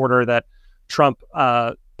executive order that Trump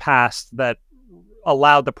passed that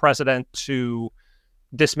allowed the president to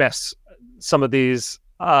dismiss some of these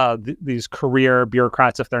career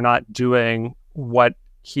bureaucrats if they're not doing what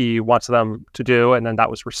he wants them to do. And then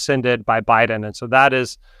that was rescinded by Biden. And so that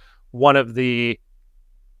is one of the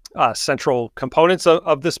central components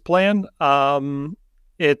of this plan.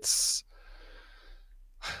 It's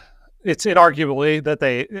inarguable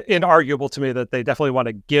to me that they definitely want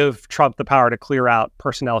to give Trump the power to clear out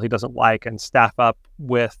personnel he doesn't like and staff up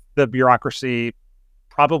with the bureaucracy,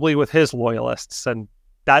 probably with his loyalists. And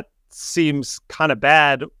that seems kind of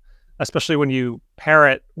bad, especially when you pair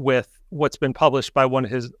it with what's been published by one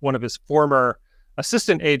of his former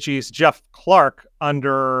assistant AGs, Jeff Clark,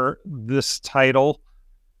 under this title: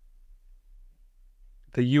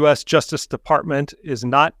 "The U.S. Justice Department is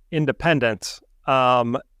not independent."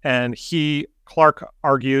 And Clark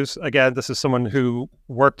argues, again, this is someone who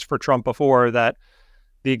worked for Trump before, that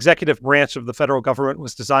the executive branch of the federal government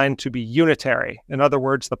was designed to be unitary. In other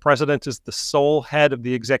words, the president is the sole head of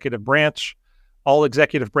the executive branch. All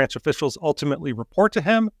executive branch officials ultimately report to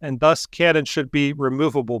him and thus can and should be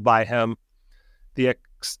removable by him. The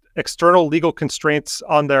external legal constraints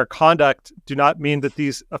on their conduct do not mean that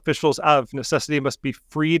these officials of necessity must be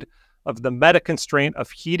freed of the meta constraint of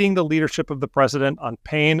heeding the leadership of the president on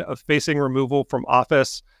pain of facing removal from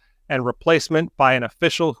office and replacement by an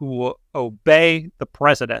official who will obey the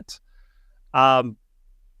president.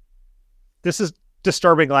 This is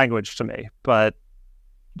disturbing language to me, but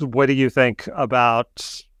what do you think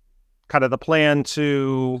about kind of the plan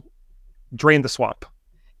to drain the swamp?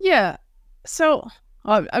 Yeah. So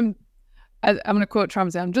I'm going to quote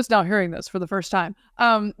Trump. I'm just now hearing this for the first time.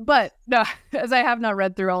 But no, as I have not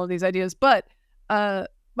read through all of these ideas, but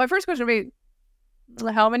my first question would be,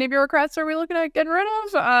 how many bureaucrats are we looking at getting rid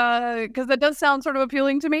of? Because that does sound sort of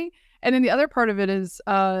appealing to me. And then the other part of it is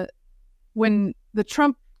when the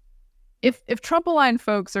Trump, if Trump-aligned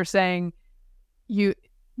folks are saying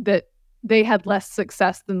that they had less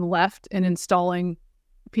success than the left in installing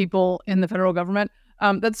people in the federal government,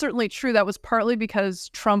 that's certainly true. That was partly because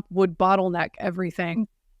Trump would bottleneck everything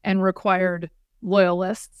and required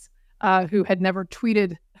loyalists who had never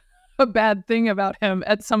tweeted a bad thing about him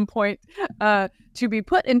at some point to be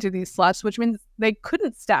put into these slots, which means they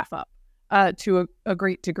couldn't staff up to a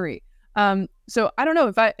great degree. So I don't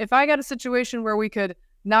know, if I got a situation where we could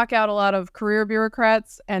knock out a lot of career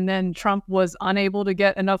bureaucrats and then Trump was unable to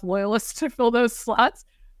get enough loyalists to fill those slots,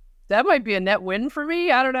 that might be a net win for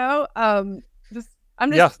me. I don't know. I'm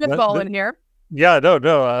just spitballing here. Yeah, no,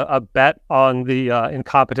 a bet on the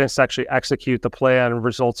incompetence to actually execute the plan,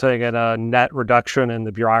 resulting in a net reduction in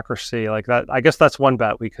the bureaucracy like that. I guess that's one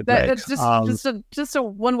bet we could make. That's just a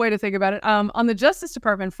one way to think about it. On the Justice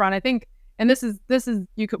Department front, I think, and this is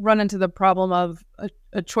you could run into the problem of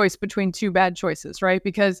a choice between two bad choices, right?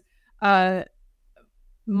 Because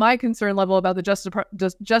my concern level about the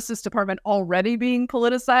Justice Department already being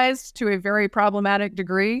politicized to a very problematic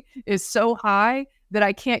degree is so high that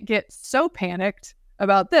I can't get so panicked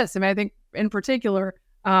about this. I mean, I think in particular,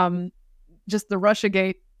 just the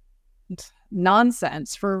Russiagate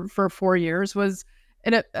nonsense for 4 years was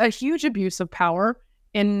a huge abuse of power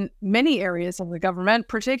in many areas of the government,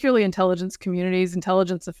 particularly intelligence communities,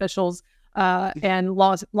 intelligence officials, and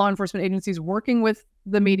law enforcement agencies working with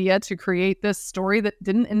the media to create this story that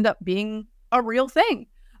didn't end up being a real thing.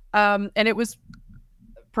 And it was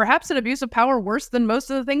perhaps an abuse of power worse than most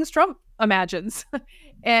of the things Trump imagines.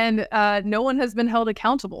 And no one has been held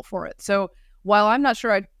accountable for it. So while I'm not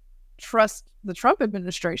sure I trust the Trump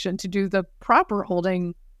administration to do the proper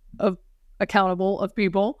holding of accountable of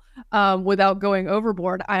people without going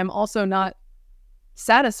overboard, I am also not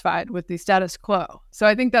satisfied with the status quo. So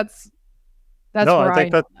I think that's where I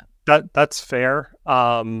think that's fair.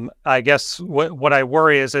 I guess what I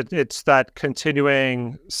worry is it's that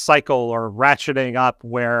continuing cycle or ratcheting up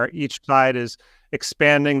where each side is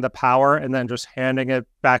expanding the power and then just handing it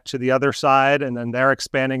back to the other side, and then they're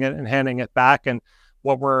expanding it and handing it back. And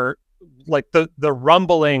what we're like, the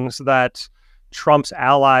rumblings that Trump's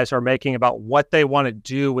allies are making about what they want to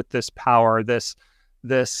do with this power, this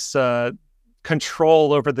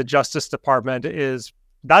control over the Justice Department,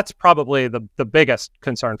 that's probably the biggest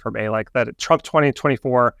concern for me. Like that Trump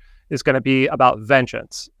 2024 is going to be about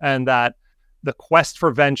vengeance, and that the quest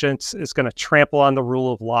for vengeance is going to trample on the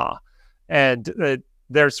rule of law. And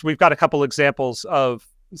we've got a couple examples of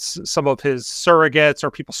some of his surrogates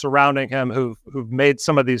or people surrounding him who've made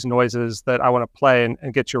some of these noises that I want to play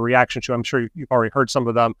and get your reaction to. I'm sure you've already heard some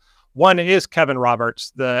of them. One is Kevin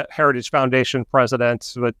Roberts, the Heritage Foundation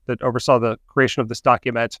president that oversaw the creation of this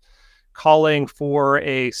document, calling for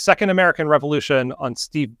a second American Revolution on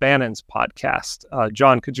Steve Bannon's podcast.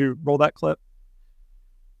 John, could you roll that clip?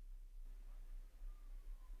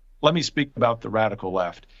 Let me speak about the radical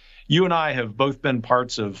left. You and I have both been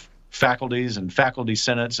parts of faculties and faculty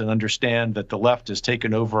senates and understand that the left has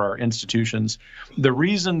taken over our institutions. The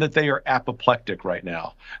reason that they are apoplectic right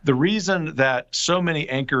now, the reason that so many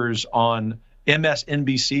anchors on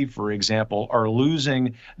MSNBC, for example, are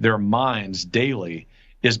losing their minds daily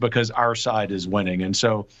is because our side is winning. And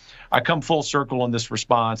so I come full circle in this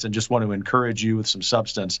response and just want to encourage you with some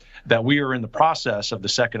substance that we are in the process of the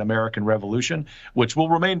second American Revolution, which will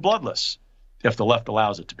remain bloodless if the left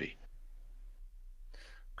allows it to be.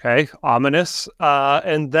 Okay, ominous.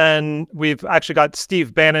 And then we've actually got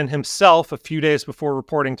Steve Bannon himself a few days before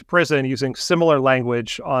reporting to prison using similar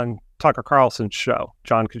language on Tucker Carlson's show.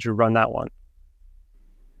 John, could you run that one?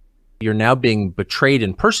 You're now being betrayed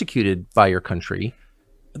and persecuted by your country.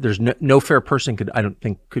 There's no fair person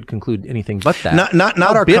could conclude anything but that. Not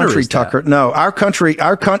our country, Tucker. No, our country,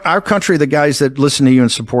 the guys that listen to you and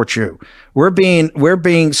support you. We're being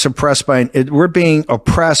oppressed by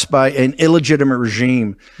an illegitimate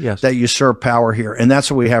regime that usurp power here. And that's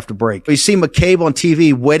what we have to break. We see McCabe on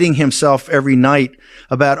TV wetting himself every night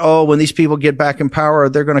about, oh, when these people get back in power,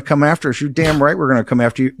 they're going to come after us. You're damn right we're going to come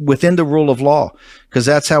after you within the rule of law, because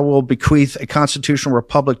that's how we'll bequeath a constitutional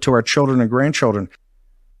republic to our children and grandchildren.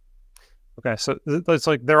 Okay, so it's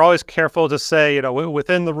like they're always careful to say,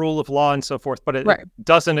 within the rule of law and so forth, but it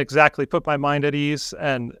doesn't exactly put my mind at ease.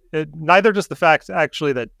 And neither does the fact,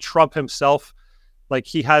 actually, that Trump himself, like,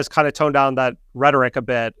 he has kind of toned down that rhetoric a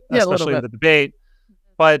bit, especially in the debate.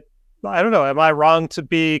 But I don't know, am I wrong to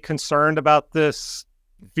be concerned about this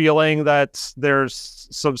feeling that there's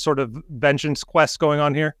some sort of vengeance quest going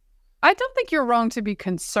on here? I don't think you're wrong to be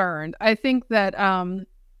concerned. I think that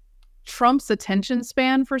Trump's attention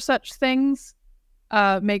span for such things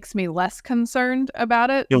makes me less concerned about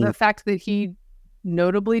it. The fact that he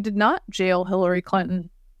notably did not jail Hillary Clinton,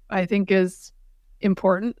 I think, is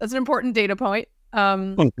important. That's an important data point.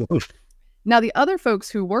 Now, the other folks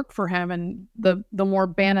who work for him and the more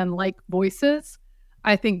Bannon-like voices,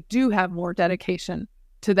 I think, do have more dedication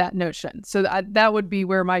to that notion. So that would be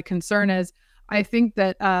where my concern is. I think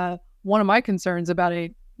that one of my concerns about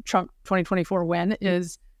a Trump 2024 win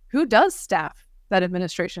is who does staff that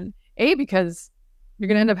administration? Because you're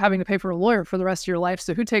going to end up having to pay for a lawyer for the rest of your life.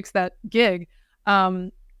 So who takes that gig?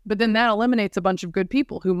 But then that eliminates a bunch of good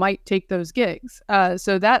people who might take those gigs.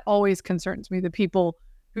 So that always concerns me, the people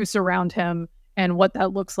who surround him and what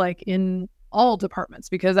that looks like in all departments,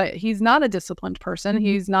 because he's not a disciplined person.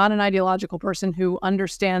 He's not an ideological person who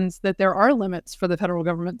understands that there are limits for the federal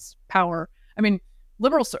government's power. I mean,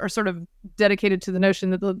 liberals are sort of dedicated to the notion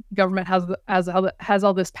that the government has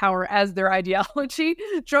all this power as their ideology.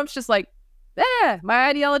 Trump's just like, my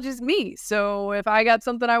ideology is me. So if I got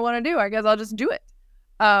something I want to do, I guess I'll just do it.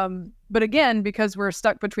 But again, because we're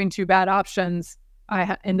stuck between two bad options,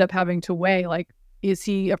 I end up having to weigh, like, is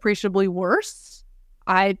he appreciably worse?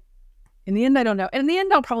 In the end, I don't know. And in the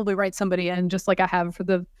end, I'll probably write somebody in, just like I have for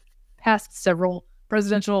the past several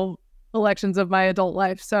presidential elections of my adult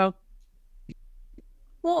life. So.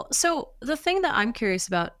 Well, so the thing that I'm curious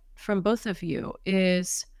about from both of you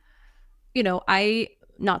is,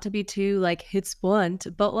 not to be too, like, hits blunt,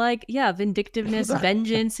 but, like, vindictiveness,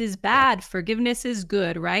 vengeance is bad. Forgiveness is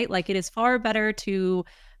good, right? Like, it is far better to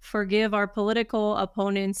forgive our political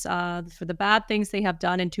opponents for the bad things they have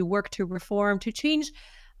done and to work to reform, to change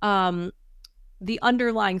the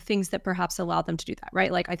underlying things that perhaps allow them to do that,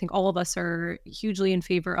 right? Like, I think all of us are hugely in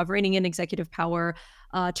favor of reining in executive power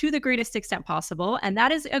to the greatest extent possible. And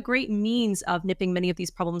that is a great means of nipping many of these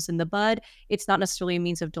problems in the bud. It's not necessarily a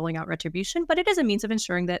means of doling out retribution, but it is a means of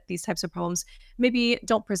ensuring that these types of problems maybe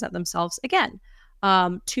don't present themselves again.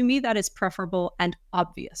 To me, that is preferable and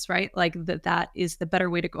obvious, right? Like that is the better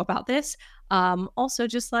way to go about this. Also,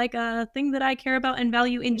 just like a thing that I care about and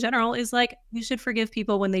value in general is, like, you should forgive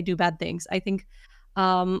people when they do bad things. I think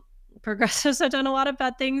progressives have done a lot of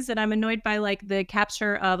bad things, and I'm annoyed by, like, the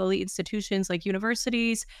capture of elite institutions like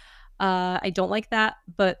universities. I don't like that,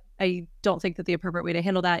 but I don't think that the appropriate way to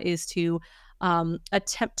handle that is to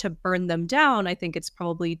attempt to burn them down. I think it's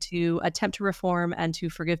probably to attempt to reform and to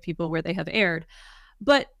forgive people where they have erred.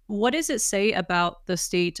 But what does it say about the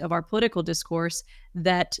state of our political discourse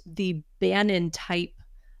that the Bannon type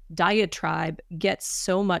diatribe gets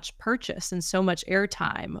so much purchase and so much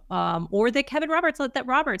airtime, or that Kevin Roberts,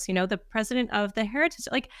 the president of the Heritage,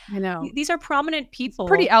 like, I know these are prominent people. It's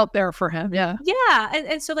pretty out there for him. Yeah.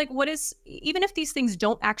 And so, like, even if these things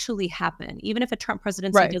don't actually happen, even if a Trump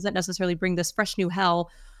presidency doesn't necessarily bring this fresh new hell,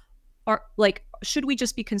 or like, should we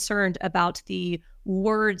just be concerned about the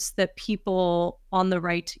words that people on the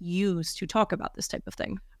right use to talk about this type of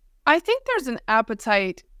thing? I think there's an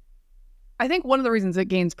appetite. I think one of the reasons it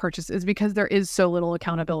gains purchase is because there is so little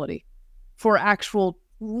accountability for actual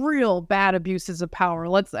real bad abuses of power.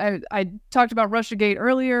 I talked about Russiagate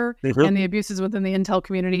earlier and the abuses within the intel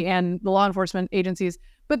community and the law enforcement agencies.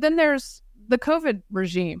 But then there's the COVID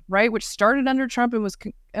regime, right, which started under Trump and was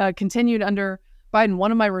continued under Biden.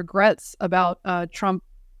 One of my regrets about Trump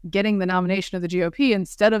getting the nomination of the GOP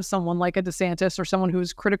instead of someone like a DeSantis or someone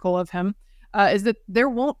who's critical of him is that there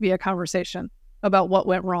won't be a conversation about what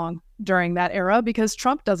went wrong during that era because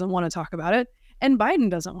Trump doesn't want to talk about it and Biden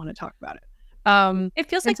doesn't want to talk about it. It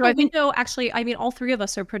feels like the window, actually, I mean, all three of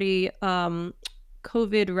us are pretty COVID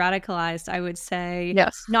radicalized, I would say.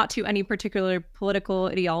 Yes. Not to any particular political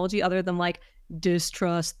ideology other than like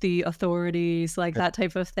distrust the authorities, like that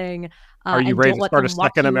type of thing. Are you ready to start a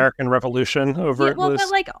second American Revolution over it? Well,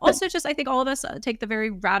 but like also just, I think all of us take the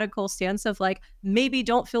very radical stance of like, maybe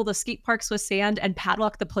don't fill the skate parks with sand and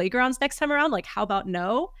padlock the playgrounds next time around. Like, how about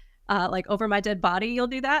no? Like, over my dead body, you'll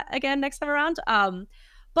do that again next time around.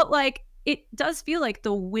 But like, it does feel like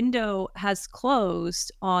the window has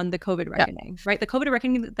closed on the COVID reckoning, right? The COVID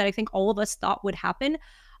reckoning that I think all of us thought would happen.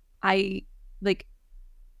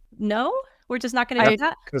 No, we're just not going to do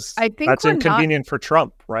that. Because I think that's inconvenient for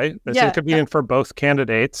Trump, right? It's inconvenient for both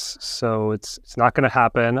candidates. So it's not going to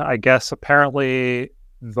happen. I guess apparently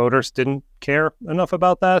voters didn't care enough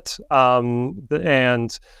about that.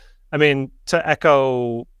 And I mean, to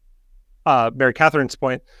echo Mary Katharine's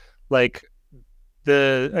point, like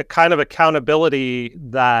the kind of accountability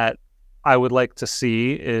that I would like to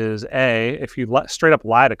see is if you straight up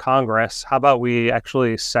lie to Congress, how about we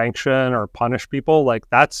actually sanction or punish people? Like,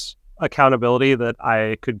 that's accountability that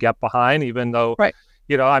I could get behind, even though,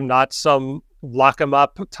 I'm not some lock them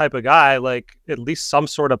up type of guy. Like, at least some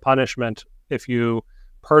sort of punishment if you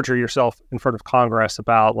perjure yourself in front of Congress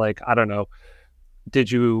about, like, I don't know,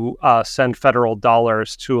 did you send federal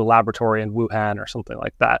dollars to a laboratory in Wuhan or something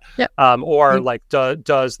like that? Like,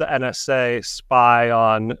 does the NSA spy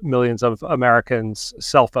on millions of Americans'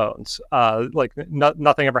 cell phones?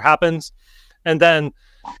 Nothing ever happens. And then,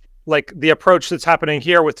 like, the approach that's happening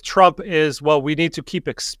here with Trump is, well, we need to keep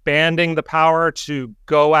expanding the power to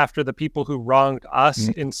go after the people who wronged us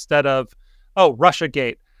instead of,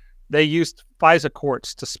 Russiagate. They used FISA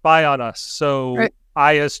courts to spy on us. So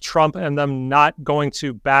I, as Trump, and them not going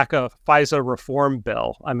to back a FISA reform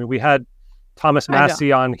bill. I mean, we had Thomas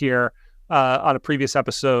Massey on here on a previous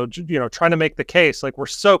episode, trying to make the case, like, we're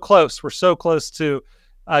so close. We're so close to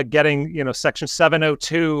getting, Section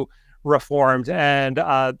 702 reformed, and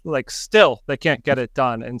still they can't get it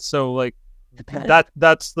done. And so, like,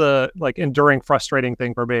 that's the, like, enduring frustrating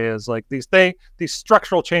thing for me is, like, these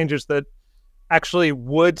structural changes that actually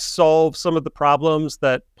would solve some of the problems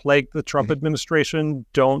that plague the Trump administration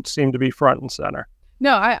don't seem to be front and center.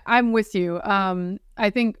 No, I'm with you. I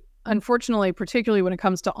think, unfortunately, particularly when it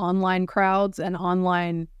comes to online crowds and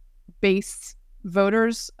online based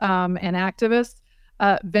voters and activists,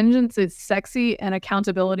 vengeance is sexy and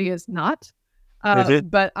accountability is not.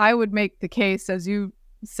 But I would make the case, as you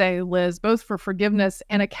say, Liz, both for forgiveness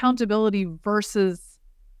and accountability versus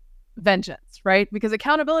vengeance, right? Because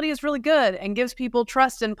accountability is really good and gives people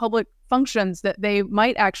trust in public functions that they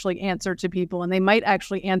might actually answer to people, and they might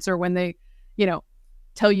actually answer when they,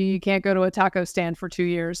 tell you can't go to a taco stand for 2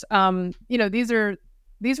 years. These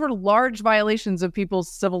were large violations of people's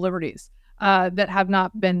civil liberties that have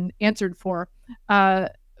not been answered for. One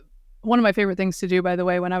of my favorite things to do, by the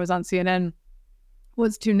way, when I was on CNN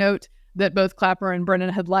was to note that both Clapper and Brennan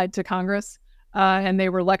had lied to Congress, and they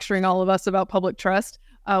were lecturing all of us about public trust.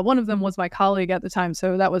 One of them was my colleague at the time,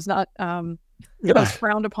 so that was not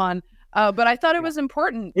frowned upon. But I thought it was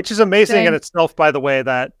important. Which is amazing in itself, by the way,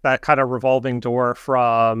 that kind of revolving door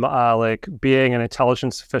from being an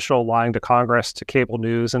intelligence official lying to Congress to cable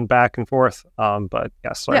news and back and forth. But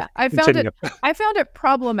yeah, sorry. Yeah, I found it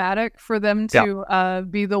problematic for them to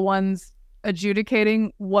be the ones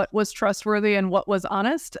adjudicating what was trustworthy and what was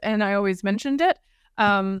honest, and I always mentioned it.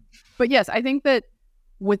 But yes, I think that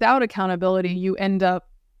without accountability, you end up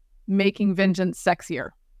making vengeance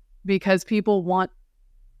sexier because people want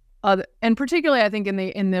and particularly I think in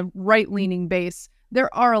the right-leaning base,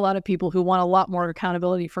 there are a lot of people who want a lot more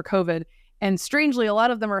accountability for COVID. And strangely, a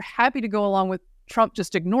lot of them are happy to go along with Trump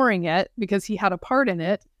just ignoring it because he had a part in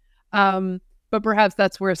it. But perhaps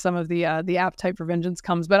that's where some of the appetite for vengeance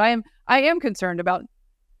comes. But I am concerned about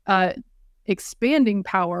expanding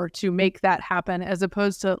power to make that happen, as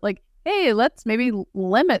opposed to like, hey, let's maybe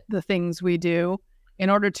limit the things we do in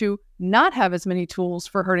order to not have as many tools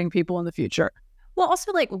for hurting people in the future. Well,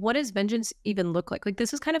 also, like, what does vengeance even look like? Like,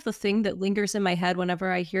 this is kind of the thing that lingers in my head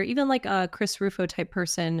whenever I hear even like a Chris Rufo type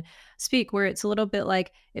person speak, where it's a little bit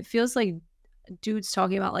like, it feels like dudes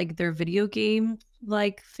talking about like their video game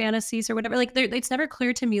like fantasies or whatever. Like, it's never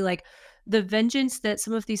clear to me like the vengeance that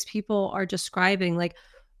some of these people are describing. Like,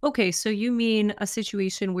 okay, so you mean a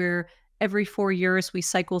situation where every 4 years we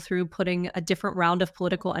cycle through putting a different round of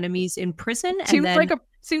political enemies in prison?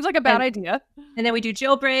 Seems like a bad idea. And then we do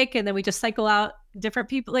jailbreak, and then we just cycle out different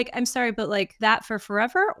people. Like, I'm sorry, but like that for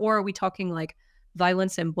forever? Or are we talking like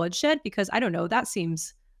violence and bloodshed? Because I don't know, that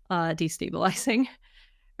seems destabilizing,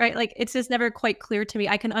 right? Like, it's just never quite clear to me.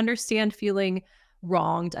 I can understand feeling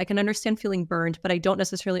wronged. I can understand feeling burned, but I don't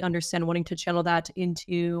necessarily understand wanting to channel that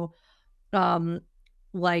into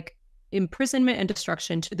like imprisonment and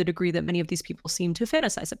destruction to the degree that many of these people seem to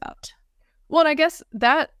fantasize about. Well, and I guess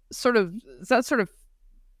that sort of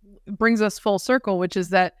brings us full circle, which is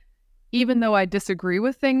that even though I disagree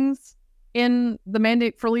with things in the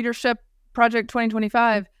Mandate for Leadership Project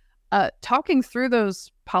 2025, talking through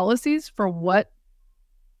those policies for what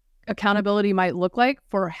accountability might look like,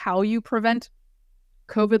 for how you prevent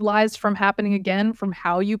COVID lies from happening again, from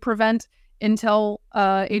how you prevent intel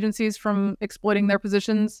agencies from exploiting their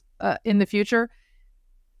positions in the future,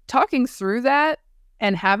 talking through that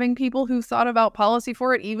and having people who thought about policy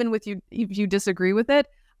for it, even with you if you disagree with it,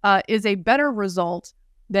 is a better result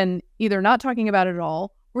than either not talking about it at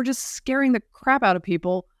all or just scaring the crap out of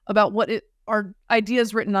people about what are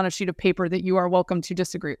ideas written on a sheet of paper that you are welcome to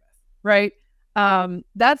disagree with, right?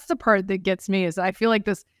 That's the part that gets me, is I feel like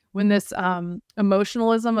when this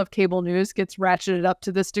emotionalism of cable news gets ratcheted up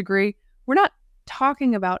to this degree, we're not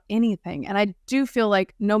talking about anything. And I do feel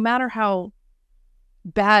like no matter how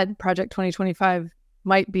bad Project 2025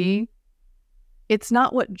 might be, it's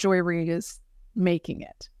not what Joy Reid is making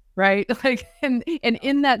it, right? Like, and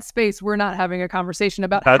in that space, we're not having a conversation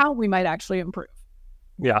about how we might actually improve.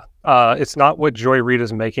 Yeah, it's not what Joy Reid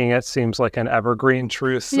is making it. Seems like an evergreen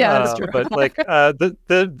truth. Yeah, that's true. But like,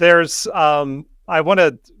 there's, I want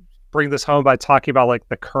to bring this home by talking about like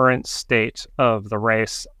the current state of the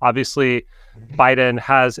race. Obviously, Biden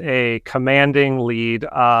has a commanding lead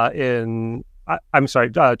I'm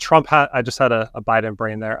sorry, Trump I just had a Biden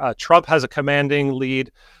brain there. Trump has a commanding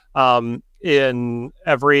lead in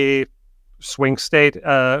every swing state,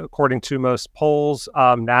 according to most polls.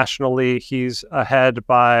 Nationally, he's ahead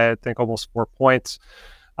by, I think, almost 4 points.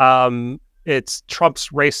 It's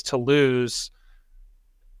Trump's race to lose.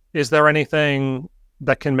 Is there anything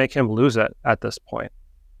that can make him lose it at this point?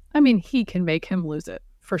 I mean, he can make him lose it,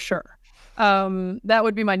 for sure. That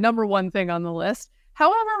would be my number one thing on the list.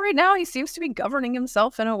 However, right now, he seems to be governing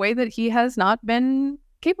himself in a way that he has not been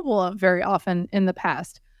capable of very often in the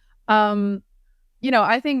past.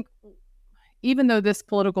 I think even though this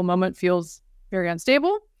political moment feels very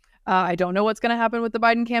unstable, I don't know what's going to happen with the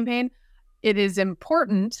Biden campaign. It is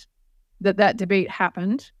important that debate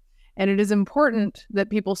happened, and it is important that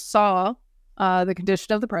people saw the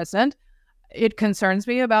condition of the president. It concerns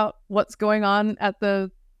me about what's going on at the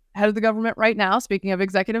head of the government right now, speaking of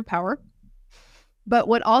executive power. But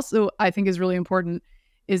what also I think is really important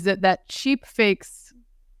is that cheap fakes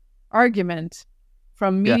argument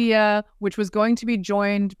from media, which was going to be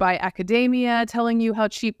joined by academia, telling you how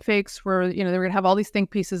cheap fakes were, they were going to have all these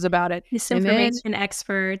think pieces about it. Disinformation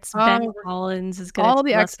experts, Ben Collins is going to all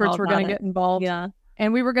the experts were going to get involved. Yeah.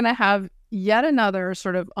 And we were going to have yet another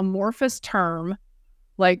sort of amorphous term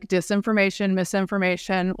like disinformation,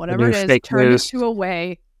 misinformation, whatever it is, turned into a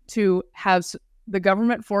way to have the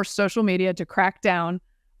government force social media to crack down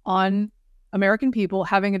on American people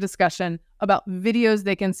having a discussion about videos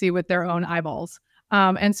they can see with their own eyeballs.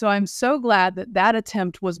 And so I'm so glad that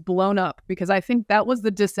attempt was blown up, because I think that was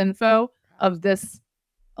the disinfo of this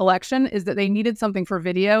election, is that they needed something for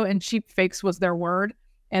video, and cheap fakes was their word.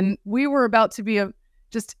 And we were about to be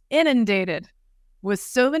just inundated with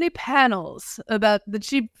so many panels about the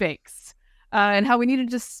cheap fakes and how we needed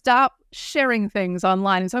to stop sharing things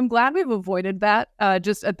online. And so I'm glad we've avoided that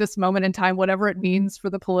just at this moment in time, whatever it means for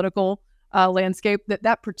the political landscape,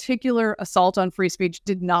 that particular assault on free speech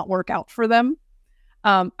did not work out for them.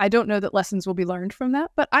 I don't know that lessons will be learned from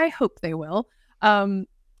that, but I hope they will.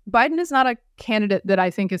 Biden is not a candidate that I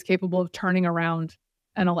think is capable of turning around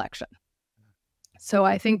an election. So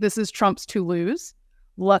I think this is Trump's to lose.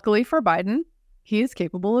 Luckily for Biden, he is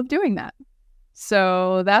capable of doing that.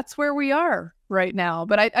 So that's where we are right now.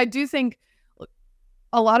 But I do think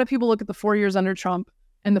a lot of people look at the 4 years under Trump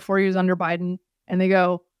and the 4 years under Biden, and they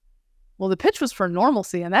go, well, the pitch was for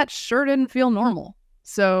normalcy, and that sure didn't feel normal.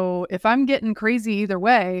 So if I'm getting crazy either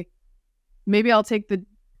way, maybe I'll take the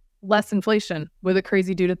less inflation with a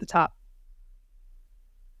crazy dude at the top.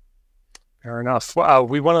 Fair enough.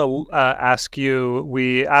 We want to ask you,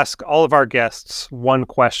 we ask all of our guests one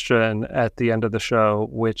question at the end of the show,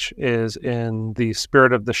 which is in the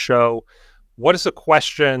spirit of the show. What is a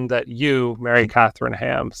question that you, Mary Katharine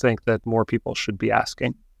Ham, think that more people should be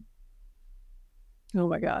asking? Oh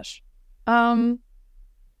my gosh.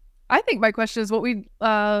 I think my question is what we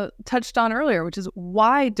touched on earlier, which is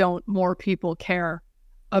why don't more people care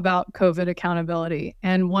about COVID accountability?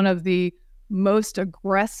 And one of the most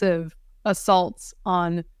aggressive assaults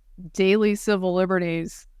on daily civil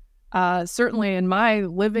liberties, certainly in my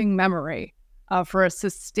living memory, for a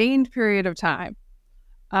sustained period of time.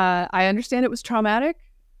 I understand it was traumatic,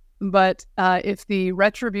 but if the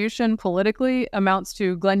retribution politically amounts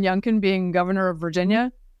to Glenn Youngkin being governor of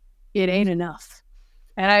Virginia, it ain't enough.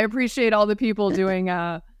 And I appreciate all the people doing,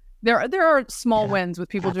 there are small wins with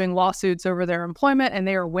people doing lawsuits over their employment, and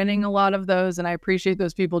they are winning a lot of those, and I appreciate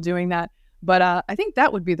those people doing that. But I think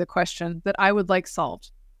that would be the question that I would like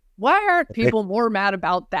solved. Why aren't people more mad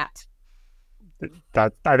about that? I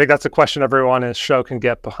think that's a question everyone in this show can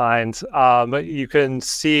get behind. You can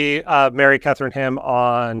see Mary Katharine Ham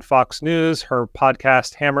on Fox News, her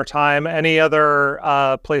podcast, Hammer Time. Any other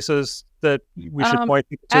places that we should point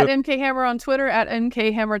people to? At MK Hammer on Twitter, at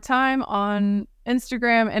MK Hammer Time on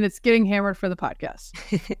Instagram, and it's getting hammered for the podcast.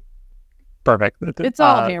 Perfect. It's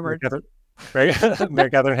all hammered. Mary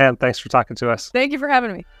Katharine Ham, thanks for talking to us. Thank you for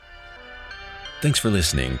having me. Thanks for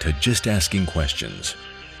listening to Just Asking Questions.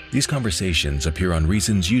 These conversations appear on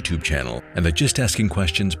Reason's YouTube channel and the Just Asking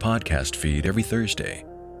Questions podcast feed every Thursday.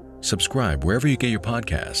 Subscribe wherever you get your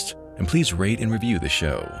podcasts, and please rate and review the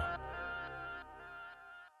show.